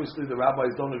see, obviously the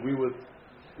rabbis don't agree with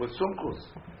Sumchos.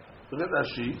 Look at that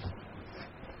sheet.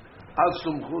 Al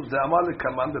Sumchos, the Amal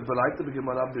Kamma, the Beraita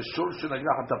Gemara, the Shur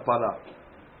Shenagach Tapara.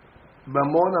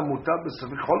 Mamon HaMutar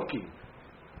B'Safek Cholki.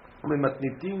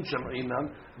 Matnitin Sham'inan,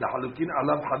 the Halukin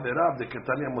Alav Haderav, the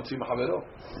Ketania Motzi Machavero.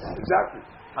 Exactly.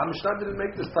 Mishnah didn't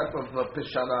make this type of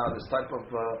pishana, this type of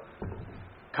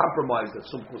compromise that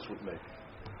Sumchos would make.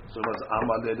 So it was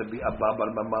Amar Rabbi Abba bar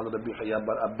Mamal Rabbi Chaya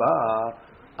bar Abba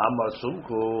Amar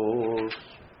Sumchos.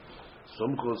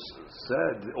 Sumchos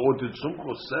said, or did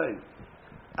Sumchos say,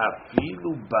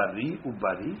 Afilu Bari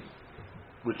Ubari,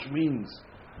 which means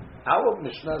our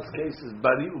Mishnah's case is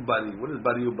Bari Ubari. What is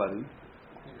Bari Ubari?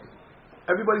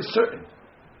 Everybody's certain,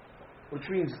 which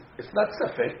means it's not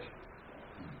Safek.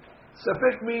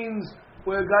 Safek means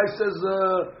where a guy says,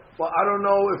 well, I don't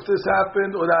know if this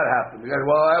happened or that happened. The guy,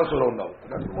 well, I also don't know.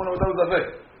 That's one of those Safek.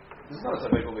 This is not a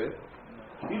Safek over here.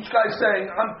 Each guy's saying,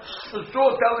 I'm for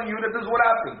sure telling you that this is what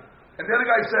happened. And the other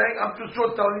guy's saying, I'm for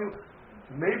sure telling you.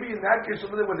 Maybe in that case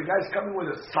over there, when the guy's coming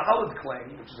with a solid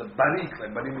claim, which is a bari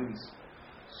claim, bari means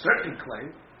certain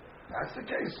claim, that's the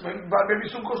case. Maybe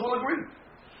Sumchos will agree.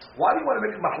 Why do you want to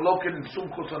make a mahloket in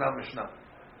Sumchos on our Mishnah?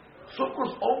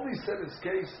 Sumchos only said his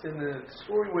case in the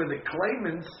story where the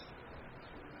claimants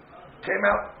came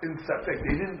out in Safek.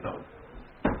 They didn't know.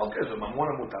 Okay, so Mamon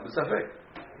HaMutar B'Safek.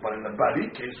 But in the bari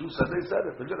case, who said they said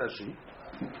it? Look at that sheet.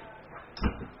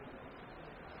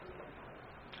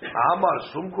 Amar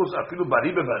Sumchos afilu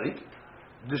bari bebari.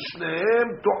 D'shneim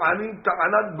to'anim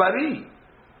ta'anat bari.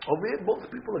 Over here, both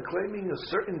people are claiming a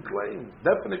certain claim,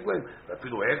 definite claim.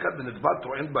 Afilu echad b'nedvat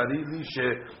to'en bari li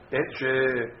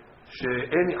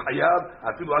שאין חייב,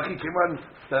 אפילו אחי כיוון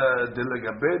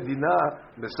דלגבי דינה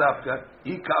בספקה,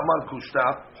 היא כאמר קושטה,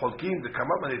 חולקים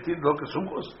וכמה מניתים לא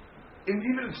כסומכוס. And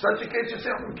even in such a case, you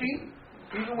say חולקים?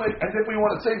 Even when, and then we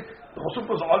want to say, the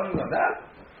chosumkos are arguing on that?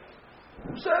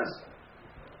 Who says?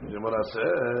 The Gemara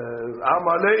says,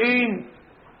 Amar le'in.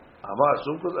 Amar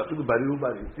sumkos, afilu bari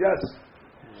ubari. Yes.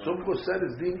 Sumkos said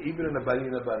it's din even in a bari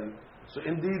and a bari. So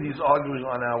indeed, he's arguing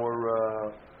on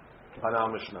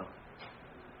our Mishnah.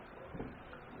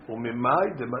 Umimai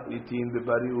dematnitin de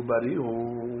bari ubari.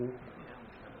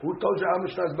 Who told you our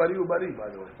Mishnah is bari ubari? By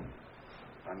the way,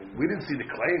 I mean we didn't see the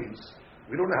claims.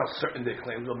 We don't know how certain they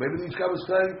claimed. Or maybe these guys were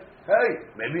saying, "Hey,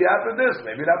 maybe after this,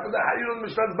 maybe after that." How do you know the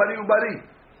Mishnah is bari ubari?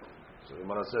 So the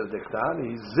Gemara says,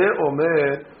 "Dektani ze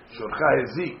omer shorcha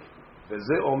hezik,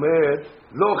 veze omer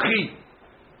lochi."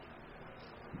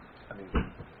 I mean,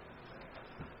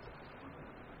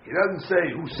 he doesn't say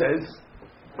who says.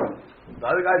 The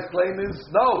other guy's claim is,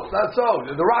 no, it's not so.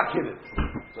 The rock hit it.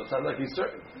 So it sounds like he's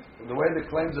certain. The way the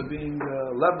claims are being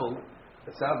leveled,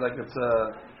 it sounds like it's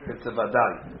a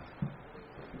vadai.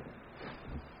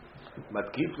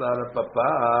 Matkif la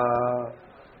papa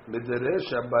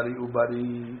mideresha bari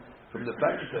ubari. From the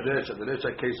fact that the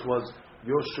resha case was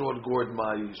your shore gored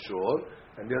my shore,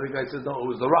 and the other guy says no, it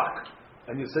was the rock,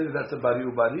 and you say that that's a bari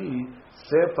ubari.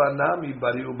 Sefa nami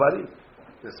bari ubari.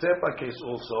 The sefa case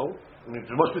also. I mean,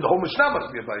 it must be the whole Mishnah must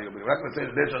be a bari ubari. We're not going to say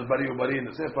the resha is bari ubari and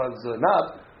the sefa is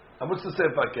not. And what's the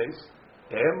sefa case?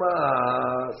 Ema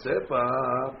sefa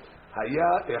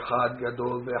haya echad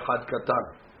gadol ve'echad katan.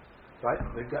 Right?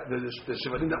 The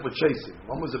shivarim that were chasing.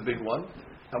 One was a big one,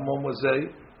 and one was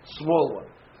a small one.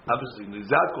 Obviously,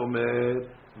 nizak omer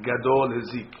gadol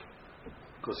hezik,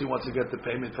 because he wants to get the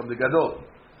payment from the gadol.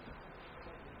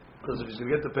 Because if he's going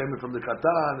to get the payment from the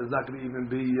katan, there's not going to even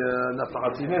be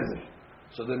nafa'ati nezek.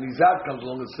 So the nizak comes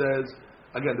along and says,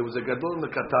 again, there was a gadol and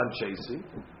the katan chasing.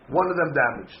 One of them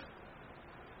damaged.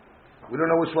 We don't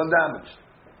know which one damaged.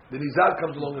 The nizak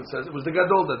comes along and says it was the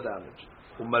gadol that damaged.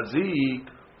 Umazik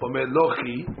omer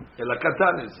lochi ela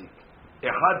katan hezik.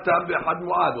 Echad tam ve'echad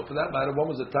mu'ad. Or for that matter, one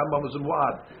was a tam, one was a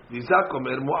mu'ad. Nizak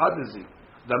omer mu'ad hezik.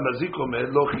 The mazik omer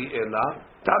lochi ela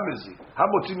tam hezik.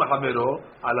 Hamotzi machavero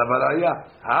ala varaya.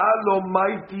 Halo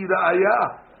maiti ra'aya.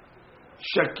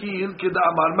 Shakil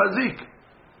keda'amar mazik.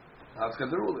 That's the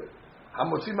rule there.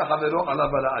 Hamotzi machavero ala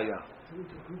varaya.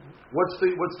 What's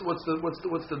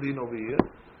the din over here?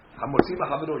 Hamotzi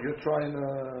machavero. You're trying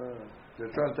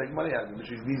to take money out of him,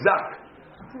 which is nizak.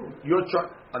 You're trying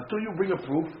until you bring a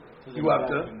proof. You have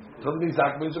to tell the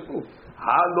nizak brings a proof.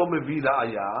 Halo mevi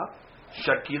ra'aya.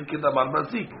 Shakil keda'amar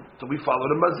mazik. So we follow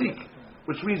the mazik,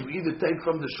 which means we either take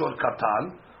from the shore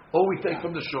katan or we take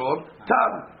from the shore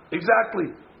tam.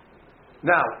 Exactly.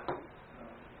 Now,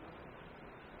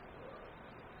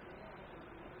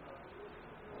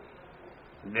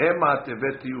 Nema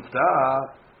tevet yufta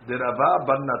de Rava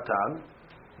ban Natan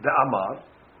de Amar.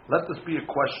 Let this be a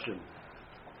question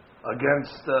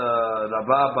against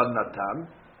Rava ban Natan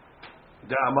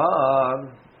de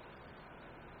Amar.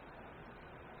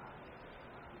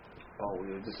 Oh,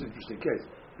 yeah, this is an interesting case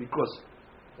because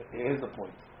here's the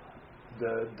point.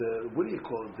 The what do you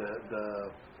call it?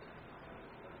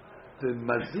 The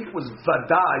mazik was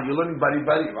vada. You're learning bari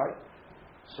bari, right?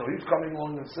 So he's coming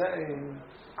along and saying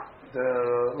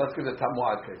let's get the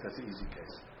tamuad case. That's the easy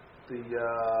case.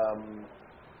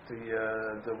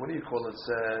 The what do you call it?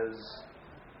 Says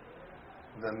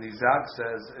the nizak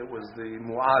says it was the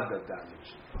muad that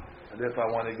damaged, and if I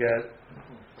want to get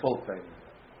full payment.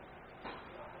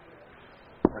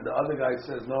 And the other guy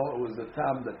says, no, it was the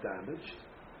tam that damaged,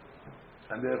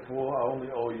 and therefore I only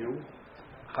owe you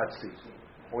chatzi.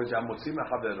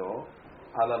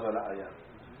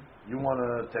 You want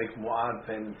to take mu'ad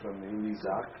payment from me,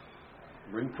 nizak,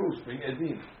 bring proofs, bring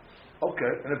edim.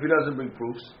 Okay, and if he doesn't bring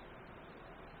proofs,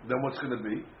 then what's going to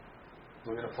be?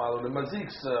 We're going to follow the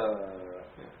mazik's.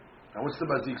 And what's the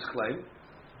mazik's claim?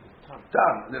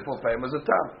 Tam. And therefore pay him as a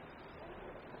tam.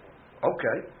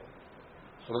 Okay.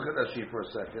 So look at that sheet for a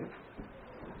second.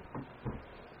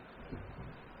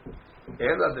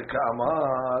 Ela de Kamma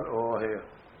or here.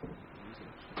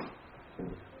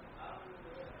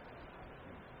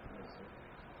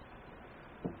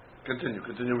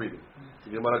 Continue reading. The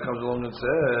Gemara comes along and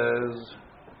says,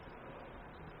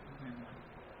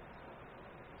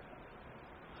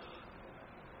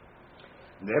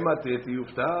 Nema teti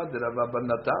yufta de Rava ban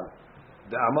Natan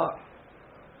de Amar.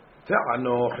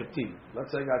 Te'ano chitim.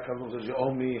 Let's say a guy comes and says, you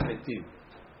owe me chitim,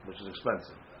 which is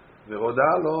expensive.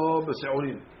 Ve'hoda lo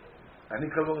b'se'urim. And he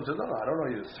comes along and says, no, I don't owe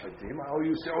you chitim, I owe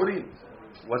you se'urim.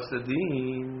 What's the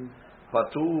deen?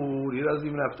 Patur, he doesn't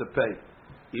even have to pay.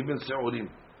 Even se'urim.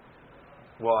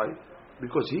 Why?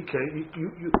 Because he came.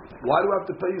 Why do I have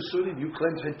to pay you surim? You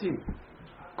claimed hitim.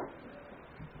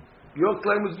 Your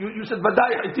claim was you said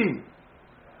vadai hitim.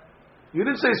 You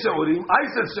didn't say seurim. I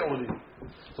said seurim.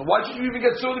 So why should you even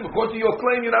get seurim? According to your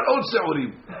claim, you're not owed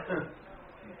seurim.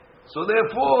 So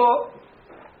therefore,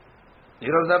 he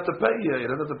doesn't have to pay you. He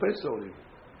doesn't have to pay seurim.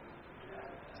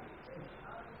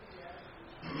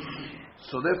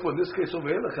 So therefore, in this case over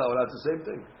here, that's the same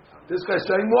thing. This guy's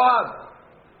saying muad.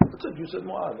 That's it. You said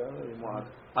muad.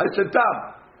 I said tam.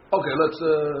 Okay, let's.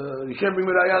 You can't bring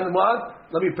me raya on the muad.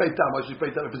 Let me pay tam. I should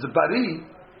pay tam. If it's a bari,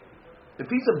 if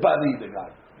he's a bari, the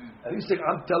guy, and he's saying,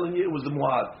 I'm telling you, it was the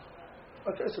muad.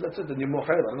 Okay, so that's it. Then you're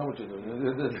mochel. I don't know what you're doing.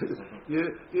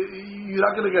 You're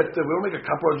not going to get. We don't make a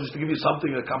kapara just to give you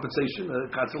something, a compensation, a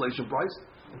consolation price.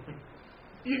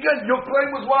 You get your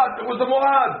claim was what? It was the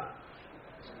muad.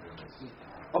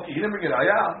 Okay, you didn't bring it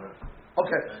raya.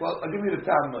 Okay, well, I'll give you the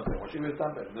tam. What should give you the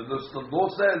tam? The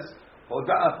law says,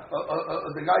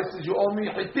 the guy says, you owe me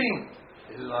hitim.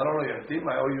 He says, I don't know your hitim,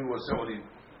 I owe you a seurim.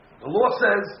 The law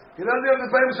says, you don't have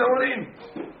to pay him seurim.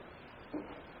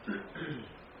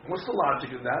 What's the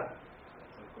logic in that?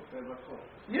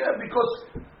 Yeah, because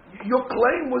your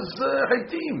claim was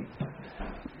hitim.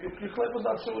 Your claim was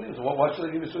not seurim. So why should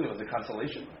I give you seurim? Was it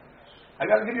consolation? I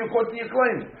got to give you according to your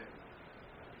claim.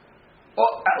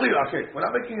 Oh, at least, okay. We're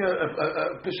not making a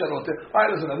pisharot. All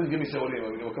right, listen, give me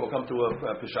seurim. We'll come to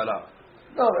a pishara.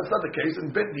 No, that's not the case.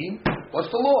 In Bedin, what's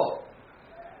the law?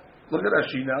 Look at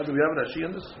Rashi now. Do we have Rashi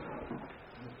in this?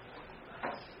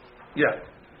 Yeah.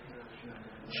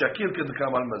 Shakir kid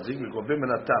kamal mazik. We go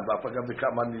b'minatam. Ba'apagav the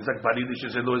kamal nizak baridi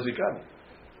shezelo zikan.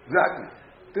 Exactly.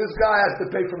 This guy has to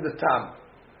pay from the tam,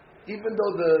 even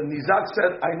though the nizak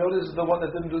said, "I know this is the one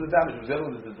that didn't do the damage." It was the other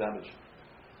one that did the damage.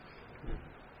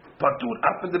 Patur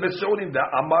after the Seurim, the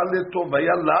Amar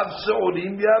letovaya lav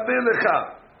Seurim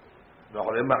yabelecha.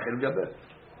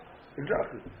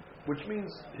 Exactly. Which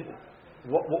means,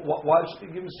 why should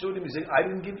he give him Seurim? He's saying, I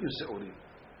didn't give you Seurim.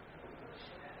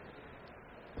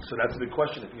 So that's the big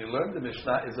question. If you learn the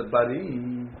Mishnah is a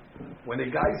bari, when a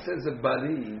guy says a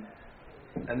bari,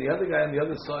 and the other guy on the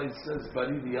other side says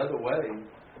bari the other way,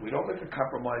 we don't make a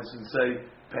compromise and say,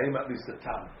 pay him at least the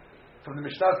tam. From the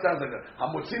Mishnah, it sounds like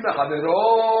Hamutzi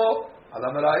mechavero ala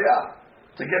meraya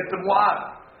to get the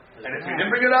muad. And if you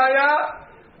didn't bring a raya,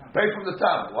 pay from the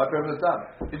tam. Why pay from the tam?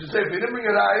 Did you say if you didn't bring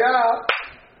a raya,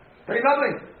 pay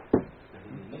nothing?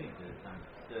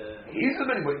 He's the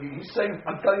minimum. He's saying,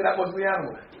 I'm telling you that wasn't the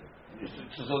animal.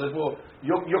 So therefore,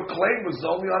 your claim was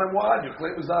only on a muad. Your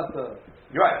claim was not the.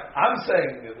 You're right. I'm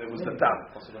saying it was the tam.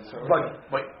 But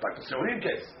wait, like the Seurim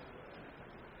case.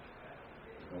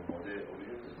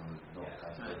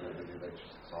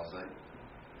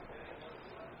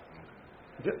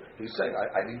 He's saying,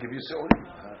 I didn't give you seurim.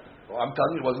 Well, I'm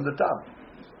telling you, it wasn't the tam.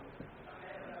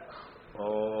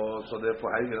 Oh, so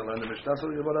therefore, how are you going to learn the Mishnah? So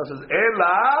the Gemara says,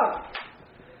 Ela!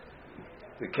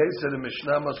 The case of the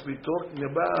Mishnah must be talking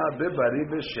about Bebari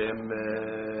B'Shem.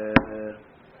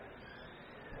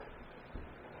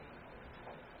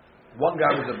 One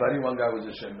guy was a Bari, one guy was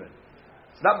a Shem.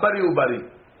 It's not Bari U Bari.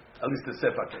 At least the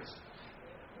Sefer case.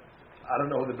 I don't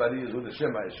know who the Bari is, who the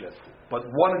Shema is yet. But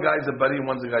one guy's a Bari and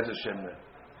one's a guy's a Shema.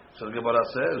 So the Gemara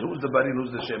says, who's the Bari and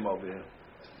who's the Shema over here?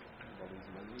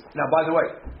 Now, by the way,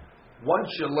 once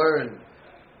you learn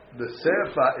the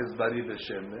Sefer is Bari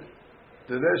v'Shema,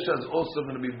 the Resha is also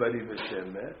going to be Bari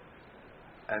v'Shema,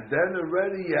 and then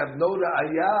already you have no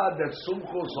Ra'ayah that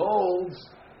Sumchos holds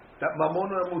that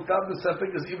Mamona Mutab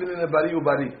B'Safek is even in a Bari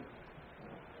u'Bari.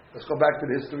 Let's go back to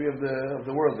the history of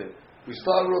the world here. We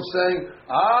started off saying,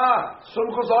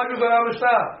 Sumchos argues on our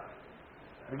Mishnah.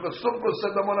 Because Sumchos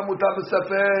said, Mamona Mutab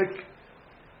B'Safek,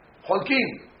 Cholkin.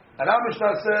 And our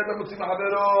Mishnah said, Mamutzi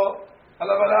Mahavero,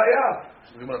 Alavaraya.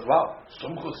 So we must, wow,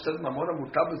 Sumchos said, Mamona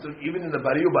Mutab B'Safek, even in the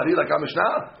Bari u'Bari like our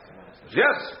Mishnah?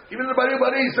 Yes, even in the Bari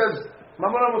u'Bari he says,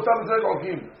 Mamona Mutab B'Safek,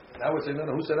 Cholkin. Now we're saying, no,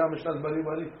 who said our Mishnah is Bari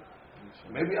u'Bari?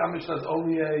 Maybe our Mishnah is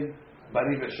only a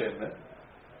Bari v'Shema.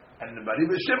 And the Bari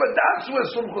v'Shema, that's where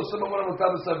Sumchos said, Mamona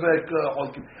Mutab B'Safek,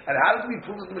 Cholkin. And how does we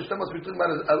prove that the Mishnah must be talking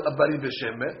about a Bari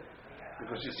v'Shema?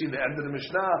 Because you see the end of the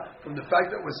Mishnah, from the fact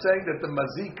that we're saying that the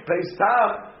Mazik pays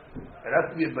Tam, it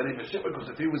has to be a Bari v'Shema, because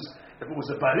if it was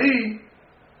a Bari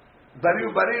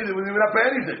u'Bari, they wouldn't even have to pay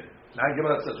anything. Now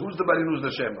Gemara says, who's the Bari and who's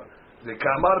the Shema? The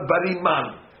Kamar Bari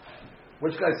Man.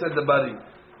 Which guy said the Bari?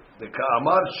 The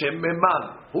Kamar Shemme Man.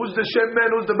 Who's the Shemme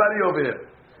and who's the Bari over here?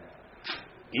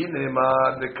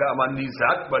 Inema, the Kamar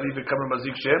Nizak Bari v'Kamar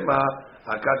Mazik Shema,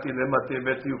 Hakati Nema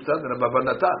Teveti Yuktan, and Baba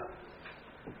Natan.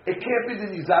 It can't be the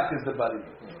Nizak is the Bari.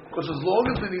 Because as long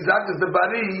as the Nizak is the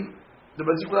Bari, the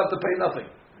Mazik will have to pay nothing.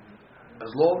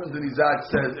 As long as the nizak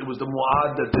says it was the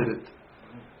mu'ad that did it.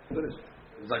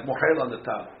 It's like muhayl on the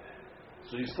tam.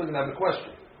 So you're still going to have a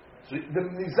question. So the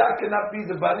nizak cannot be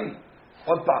the bari.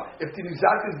 If the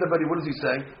nizak is the bari, what is he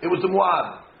saying? It was the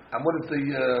mu'ad. And what does the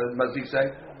mazik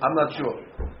say? I'm not sure.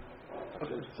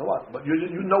 Okay, so what? But you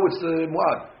know it's the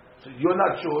mu'ad. So you're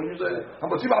not sure. You say, you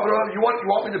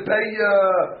want me to pay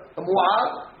a mu'ad?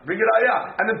 Bring it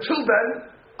ayah. And until then,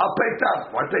 I'll pay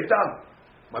tam. Why pay tam?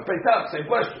 Why pay tam? Same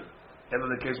question. And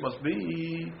the case must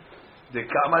be the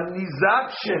Kamma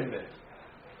nizak shemeh.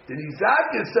 The nizak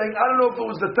is saying, I don't know if it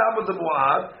was the tam or the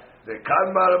mu'ad. The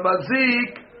Kamma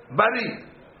mazik bari.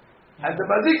 And the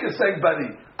mazik is saying bari.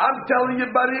 I'm telling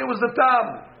you bari, it was the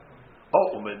tam.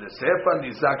 Oh, the sefer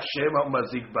nizak shema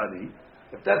mazik bari.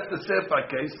 If that's the sefer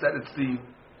case, then it's the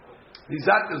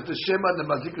nizak is the shema and the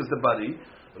mazik is the bari.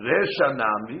 Resha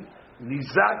nami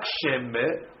nizak sheme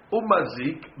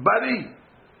umazik bari.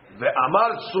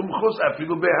 Ve'amar sumchus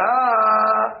afilu beha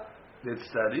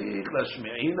letzarich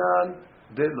lashmi'inan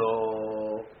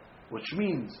delo. Which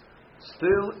means,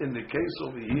 still in the case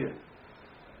over here,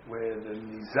 where the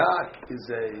nizak is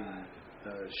a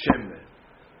sheme,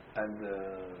 and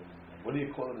what do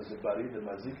you call it as a bari? The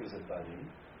mazik is a bari.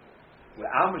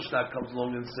 Where Amishna comes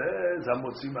along and says,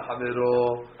 "Hamotzi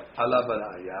mehavero ala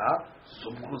baraya,"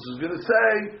 Sumchus is going to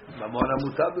say, "Mamona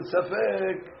mutab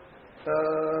b'safek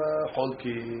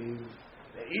holkin."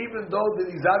 Even though the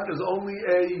nizak is only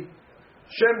a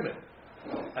sheme,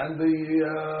 and the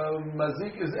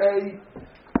mazik is a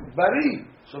bari,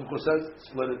 Sumchus says,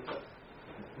 "Split it."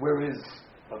 Whereas,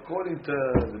 according to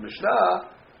the Mishnah,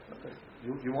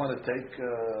 you want to take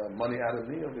money out of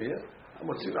me over here?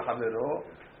 According to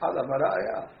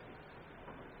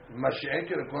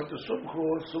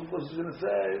Sumchus is going to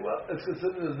say, well, it's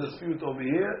considered a dispute over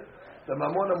here. The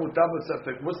mamona mutabel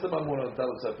safek. What's the mamona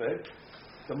mutabel safek?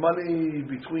 The money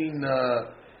between,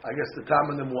 I guess, the tam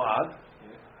and the muad,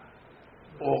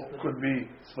 or could be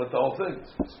split the whole thing.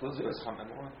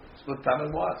 Split tam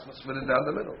and muad. Split it down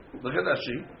the middle. Look at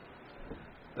Rashi.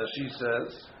 Rashi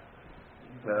says,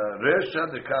 Resha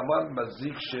de Kamma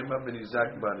mazik shema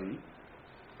benizak bari.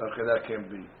 Okay, that can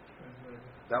be.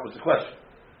 That was the question.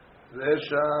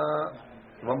 Resha,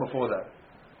 the one before that.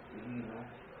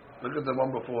 Look at the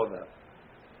one before that.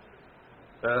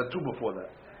 Two before that.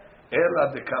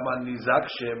 Ela de Kamma nizak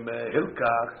shem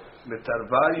hilkach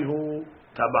metarvayhu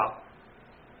taba.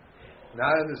 Now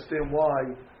I understand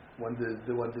why when the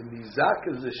nizak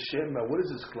is a shema, what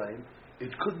is his claim?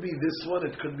 It could be this one,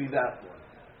 it could be that one.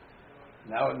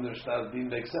 Now in the Mishnah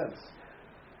makes sense.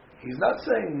 He's not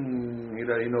saying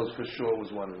he knows for sure it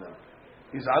was one of them.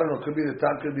 He's, I don't know, could be the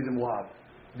tam, could be the muad.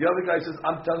 The other guy says,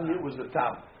 I'm telling you it was the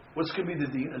tam. What's could be the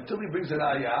deen? Until he brings an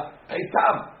ayah, pay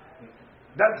tam.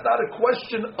 That's not a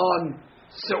question on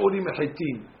Se'uri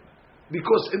Mehitin.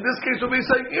 Because in this case, we'll be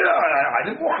saying, I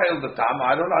didn't muhail the tam.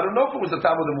 I don't know if it was the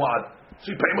tam or the muad.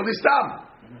 So you pay him at least tam.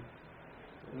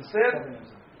 Understand?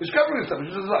 He's covering himself. He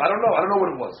says, I don't know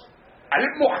what it was. I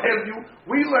didn't muhail you.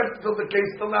 We learned till the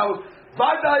case till now.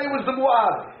 Vadai was the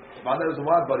muad. Vadai was the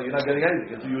muad, buddy. You're not getting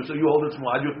anything. So you hold it's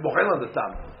muad. You muhail on the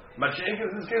tam. Mashiach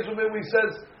in this case, he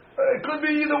says, it could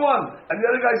be either one. And the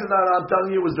other guy says, no, I'm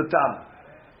telling you it was the tam.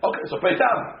 Okay, so pay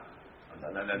tam.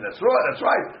 That's right. That's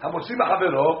right. And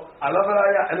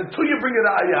until you bring it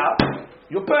ayah,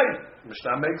 you pay.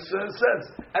 Mishnah makes sense.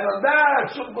 And on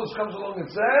that, Sumchus comes along and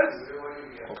says,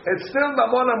 it's still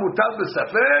mamona mutab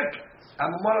b'safek,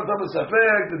 and mamona mutab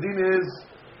b'safek. The din is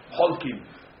holkim.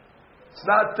 It's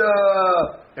not the.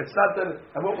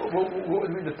 And what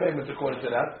would be the payment according to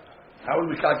that? How would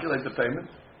we calculate the payment?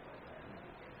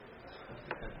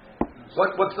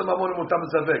 What's the mamona mutab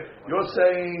b'safek? You're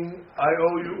saying I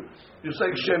owe you. You're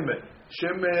saying shemme.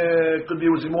 Shemme could be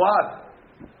it was muad.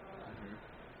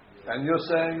 And you're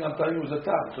saying, I'm telling you it was a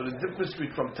tam. So the difference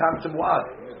from tam to muad.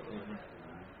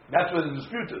 That's where the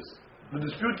dispute is. The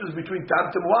dispute is between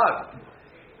tam to muad.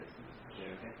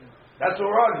 That's what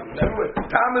we're arguing.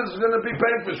 Tam is going to be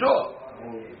paying for sure.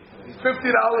 $50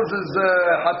 is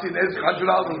hatin ezik, $100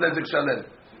 is nezik shalem.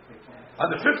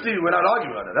 Under 50, we're not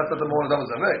arguing on it. That's not the more that was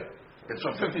a it's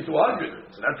from 50 to 100.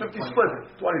 So that 50 split.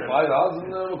 $25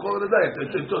 and we'll call it a day.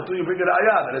 Until you bring it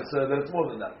ayah, that it's more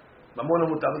than that. Mamona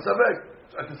mutab b'safek.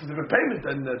 It's a different payment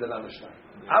than Amishna.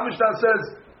 Amishna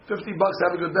says, $50,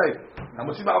 have a good day. I'll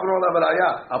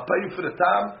pay you for the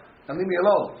time and leave me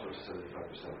alone.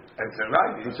 And it's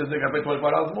right. He said they got to pay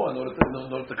 $25 more in order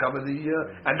to cover the.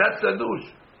 And that's the douche.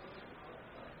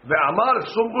 Ve'amar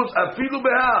sumchus afilu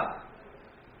beha.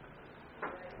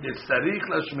 Yitzarich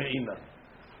lashme'ina.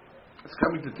 It's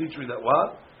coming to teach me that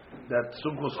what? That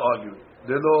Sumchus argued.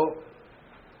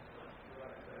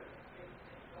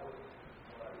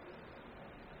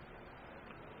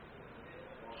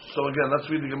 So again, let's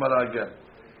read the Gemara again.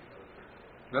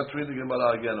 Let's read the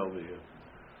Gemara again over here.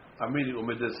 Amiri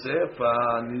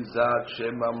umedesefa nizak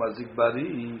shema mazik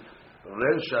bari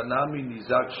resha nami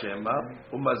nizak shema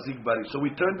umazik bari. So we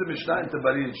turned the Mishnah into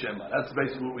bari and shema. That's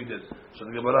basically what we did. So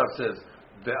the Gemara says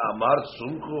ve'amar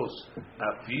sumchos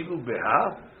afilu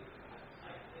beha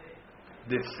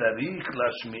detzarich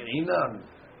lashmi'inan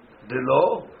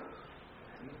delo,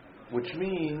 which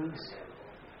means,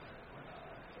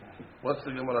 what's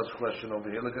the Gemara's question over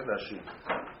here? Look at that sheet.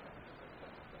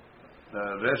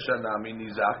 Resha nami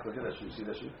nizak. Look at that sheet. See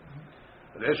that sheet?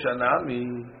 Resha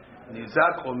nami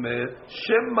nizak omer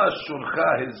shema shurcha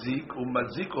hezik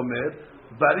umazik omer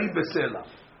bari besela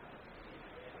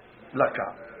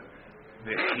laka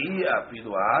vechi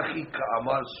afidu achi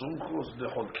ka'amar sumchos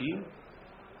decholkim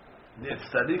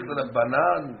ne'etzadik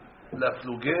l'rabanan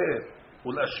lafluger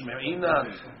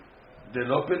ulashme'inan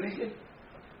delo pelige.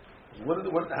 What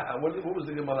was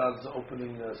the Gemara's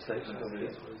opening statement over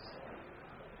here?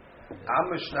 Our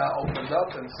Mishnah opened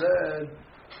up and said,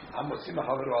 "Amosim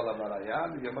haveru ala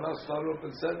baraya." The Gemara started up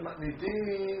and said,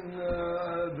 "Matnitin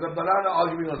Rabbanan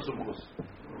arguing on Sumchus."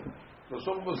 So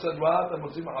Sumchus said, "What?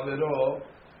 Amosim haveru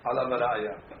ala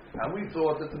baraya." And we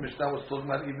thought that the Mishnah was talking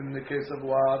about even in the case of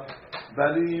what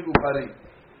bari ubari.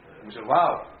 We said,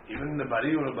 "Wow, even in the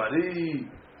bari ubari."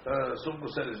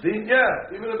 Sumchus said, "Is din?"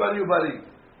 Yeah, even the bari ubari.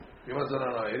 He was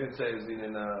no. He didn't say is din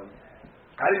in.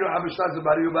 How do you know how Mishnah is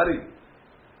bari ubari?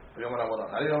 How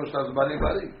do you know Mishnah is bari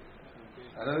ubari?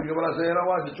 And then the Gemara say, you know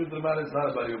what? The truth of the matter is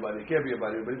not a bari ubari. It can't be a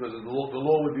bari ubari because the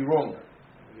law would be wrong.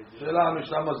 Shelah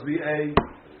Mishnah must be a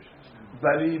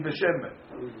bari b'shem.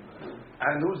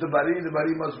 And who's the bari? The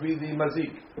bari must be the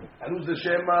mazik. And who's the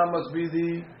shema? Must be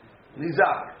the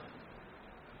nizak.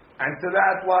 And to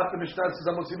that, what the Mishnah says,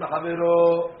 Amosim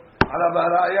Havero ala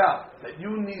baraya, that you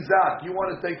nizak, you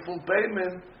want to take full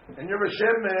payment, and you're a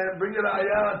shema, bring your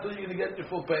ayah until you're going to get your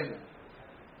full payment.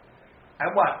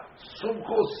 And what?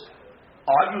 Sumchus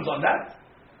argues on that.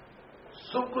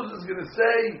 Sumchus is going to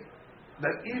say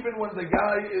that even when the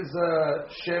guy is a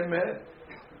shemeh,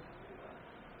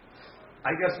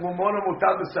 I guess mumona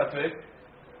mutal b'safek,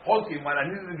 holkim. When I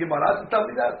needed the Gemara to tell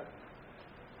me that.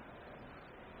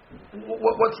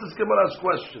 What's this Gemara's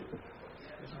question?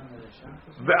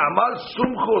 Ve'amar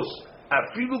sumchus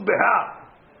afilu beha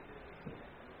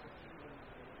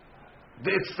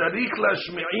ve'etzarich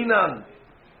lashme'inan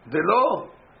delo.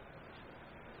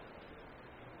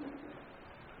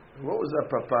 What was that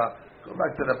Papa? Go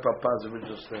back to that Papa's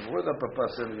original thing. What did that Papa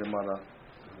say in the Gemara?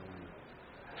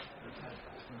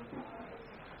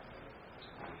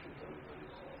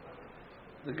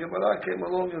 The Gemara came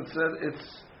along and said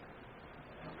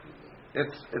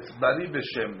it's bari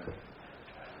b'shem.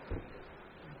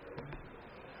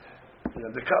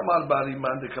 The Kamma bari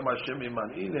man, the Kamma shem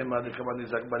iman. Ine man, the Kamma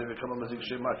nizak bari, the Kamma mazik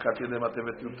shema. Kati lema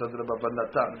tevet yutad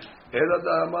rababanatan. Ela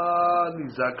dama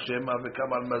nizak shema, the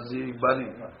Kamma mazik bari.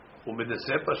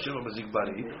 Umedesepa shema mazik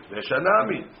bari.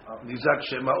 Veshanami nizak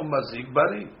shema mazik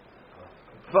bari.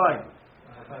 Fine.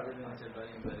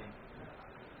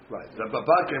 Right. The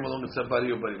Bava came along and said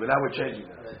bari ubari, but now we're changing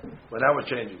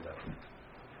that.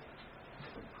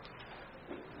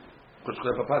 Because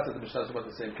the Bava said the Mishnah is about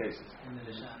the same cases.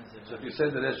 So if you say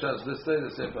the Resha is this way, the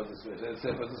Sefer is this way. Say the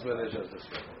Sefer is this way, the Resha is this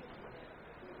way.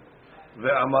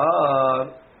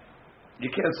 Ve'amar, you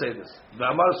can't say this.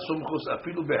 Ve'amar sumchus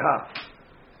afilu beha,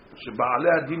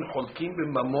 sheba'alei adin cholkim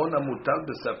b'mamon amutal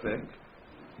b'safek,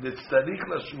 לצריך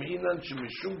לשמיעינן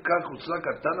שמשום כך הוצלה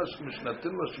קטנה שמשנתן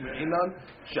לשמיעינן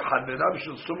שחבריו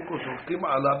של סומכוס הולכים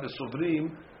עליו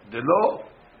וסוברים דלא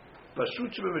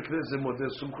פשוט שבמקרה זה מודל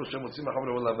סומכוס שמוצאים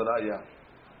החברה עליו וראיה.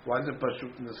 Why is it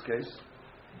פשוט in this case?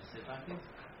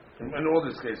 In all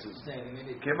these cases.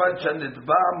 כיוון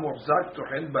שהנתבע מוחזק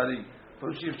טוחן בריא.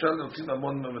 פשוט שאפשר להוציא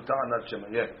המון מטענת שמה.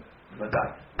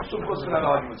 ודאי. סומכוס cannot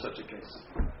argue in such a case.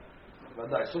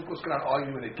 ודאי. סומכוס cannot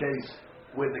argue in a case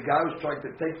where the guy who's trying to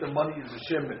take the money is a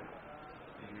shemen,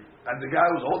 and the guy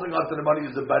who's holding on to the money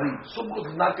is a bari.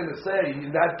 Sumchus is not going to say,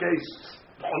 in that case,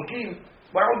 Holkim,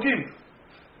 why Holkim?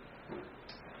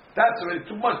 That's already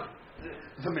too much.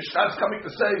 The Mishnah is coming to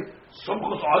say,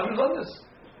 Sumchus argues on this.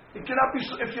 It cannot be,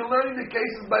 if you're learning the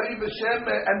case of bari v'sheme,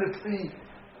 and it's the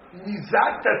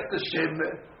nizak that's the sheme,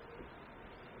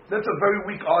 that's a very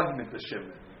weak argument, the sheme.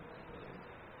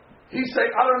 He's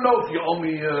saying, I don't know if you owe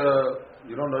me,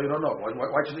 you don't know.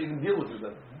 Why should they even deal with you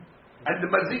then? And the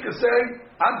mazik is saying,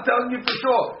 I'm telling you for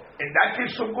sure. In that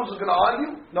case, Sumchus is going to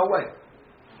argue? No way.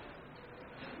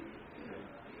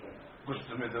 Because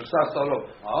the Mishnah started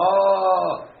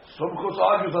off, Sumchus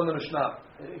argues on the Mishnah.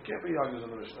 It can't be argues on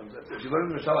the Mishnah. If you learn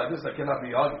the Mishnah like this, that cannot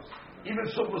be argued. Even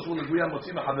Sumchus will agree on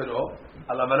Motzi Mehavero.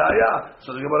 Alavaraya.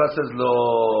 So the Gemara says,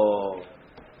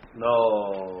 no.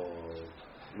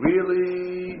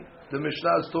 Really, the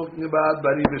Mishnah is talking about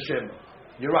Bari B'Shema.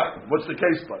 You're right. What's the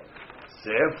case part?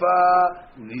 Sefa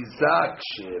Nizak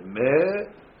Sheme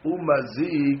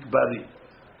Umazik Bari.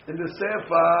 In the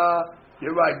Sefa,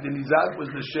 you're right. The Nizak was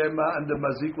the Shema and the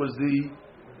Mazik was the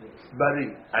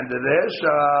Bari. And the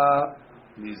Resha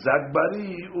Nizak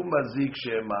Bari Umazik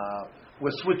Shema.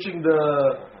 We're switching the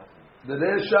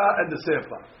Resha and the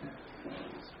Sefa.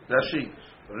 Rashi.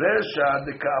 Resha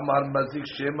the Kamar Mazik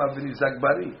Shema v'Nizak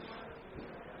Bari.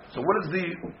 So what is the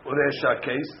Resha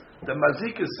case? The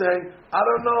Mazik is saying, I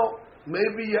don't know,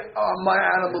 maybe my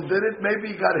animal did it, maybe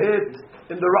he got hit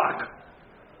in the rock.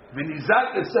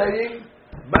 V'Nizak is saying,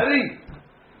 Bari.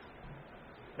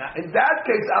 Now in that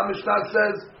case, our Mishnah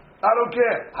says, I don't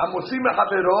care. Hamosi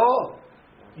Mehavero,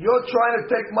 you're trying to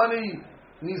take money,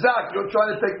 Nizak, you're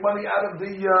trying to take money out of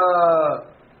the,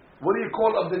 what do you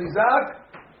call of the Nizak?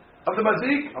 Of the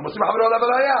Mazik? Hamosi Mehavero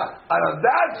Alavaraya. And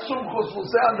that Sumchus will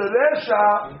say on the Resha,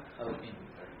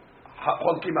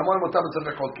 Cholkim, Amon Motam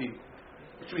Tzavek Cholkim.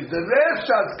 Which means the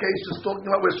Resha's case is talking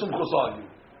about where Sumchus argue.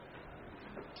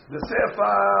 The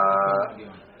Sefer,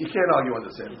 you can't argue on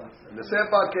the Sefer. In the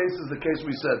Sefer case is the case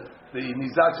we said. The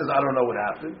Nizak says, I don't know what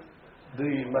happened.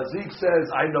 The Mazik says,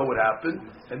 I know what happened.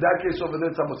 In that case over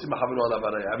there,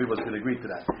 everybody can agree to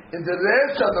that. In the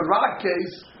Resha, the rock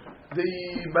case, the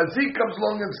Mazik comes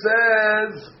along and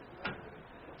says,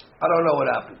 I don't know what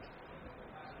happened.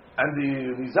 And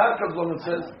the Nizak comes along and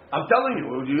says, I'm telling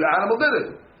you, your animal did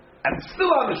it. And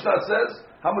still our Mishnah says,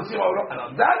 and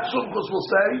on that Sumchus will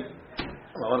say,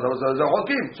 so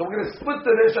we're going to split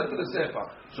the Resha to the Sefer.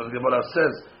 So the Gemara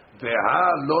says,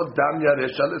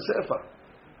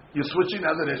 you're switching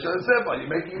now the Resha to the Sefer.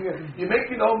 You're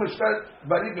making the whole Mishnah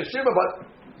Bari B'Shema, but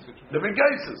different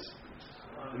cases.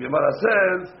 The Gemara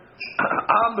says,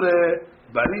 Amre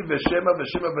Bari B'Shema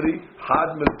B'Shema Bari Had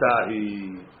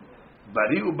Miltahi.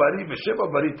 Bari Ubari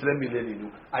B'Shema Bari Tre Milelinu.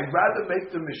 I'd rather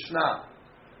make the Mishnah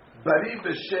Bari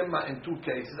B'Shema in two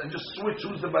cases and just switch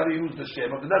who's the Bari, who's the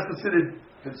Shema, because that's considered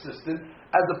consistent,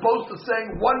 as opposed to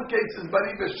saying one case is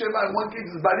Bari B'Shema and one case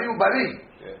is Bari Ubari.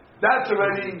 Yeah. That's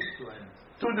already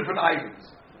two different items.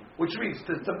 Which means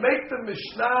to make the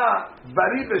Mishnah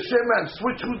Bari B'Shema and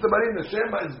switch who's the Bari and the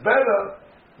Shema is better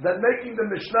than making the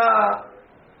Mishnah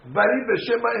Bari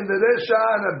B'Shema in the Resha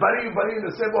and a Bari Ubari in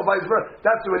the Sefer, or vice versa.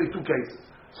 That's already two cases.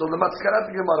 So the Maskarat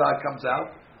Gemara comes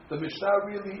out. The Mishnah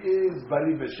really is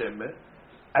Bari B'Shema.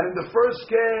 And in the first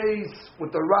case,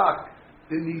 with the rock,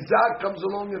 the Nizak comes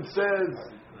along and says,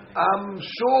 I'm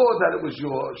sure that it was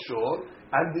your shore.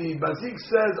 And the Mazik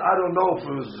says, I don't know if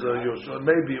it was your shore.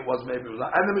 Maybe it was, maybe it was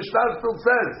not. And the Mishnah still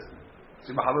says,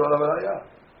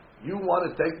 you want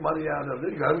to take money out of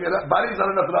it. Bari's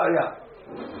not enough raya.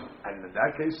 And in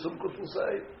that case, Sumchus will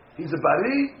say, he's a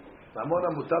Bari,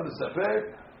 Mamona Mutab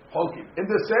Sefek, in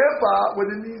the Sefer, when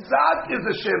the Nizak is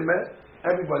the Shemeh,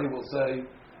 everybody will say,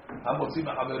 and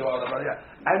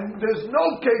there's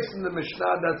no case in the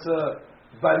Mishnah that's a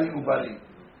Bari Ubari.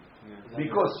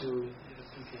 Because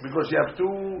you have to,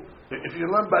 if you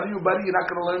learn Bari Ubari, you're not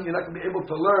going to be able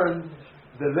to learn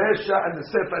the Resha and the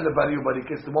Sefer and the Bari Ubari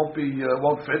case. It won't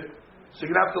fit. So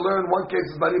you're going to have to learn one case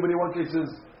is Bari Ubari, one case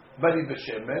is Bari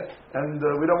B'Shemeh, and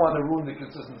we don't want to ruin the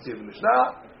consistency of the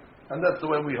Mishnah. And that's the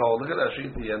way we hold. Look at Rashi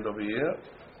at the end over here.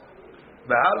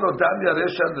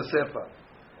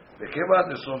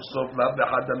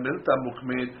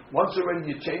 Once already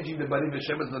you're changing the Bari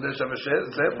B'Shem as the Resha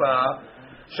Sefer.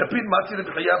 Shapid Mati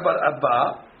L'B'Chaya Bar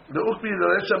Abba. The Ukmi the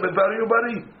Resha B'Bari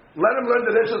Ubari. Let him learn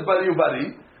the Resha Bari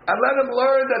Ubari, and let him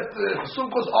learn that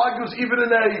Sumchus argues even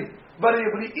in a Bari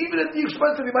Ubari, even at the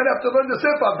expense that he might have to learn the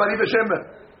Sefer Bari B'Shem.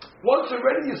 Once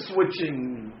already you're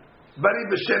switching Bari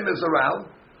B'Shem is around.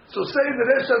 So say the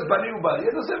Resha is Bari Ubari,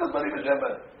 and the Sefer is Bari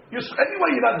B'Shema. Anyway,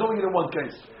 you're not doing it in one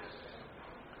case.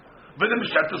 What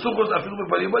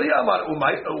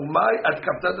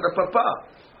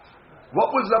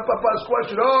was Rapapa's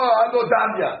question? Oh, I know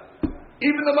Damya.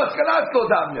 Even the Maskanat know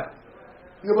Damya.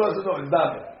 You know, no, it's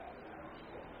Damya.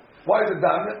 Why is it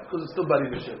Damya? Because it's still Bari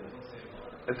B'Shema.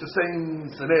 It's the same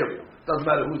scenario. Doesn't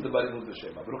matter who's the Bari, who's the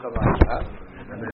Shema.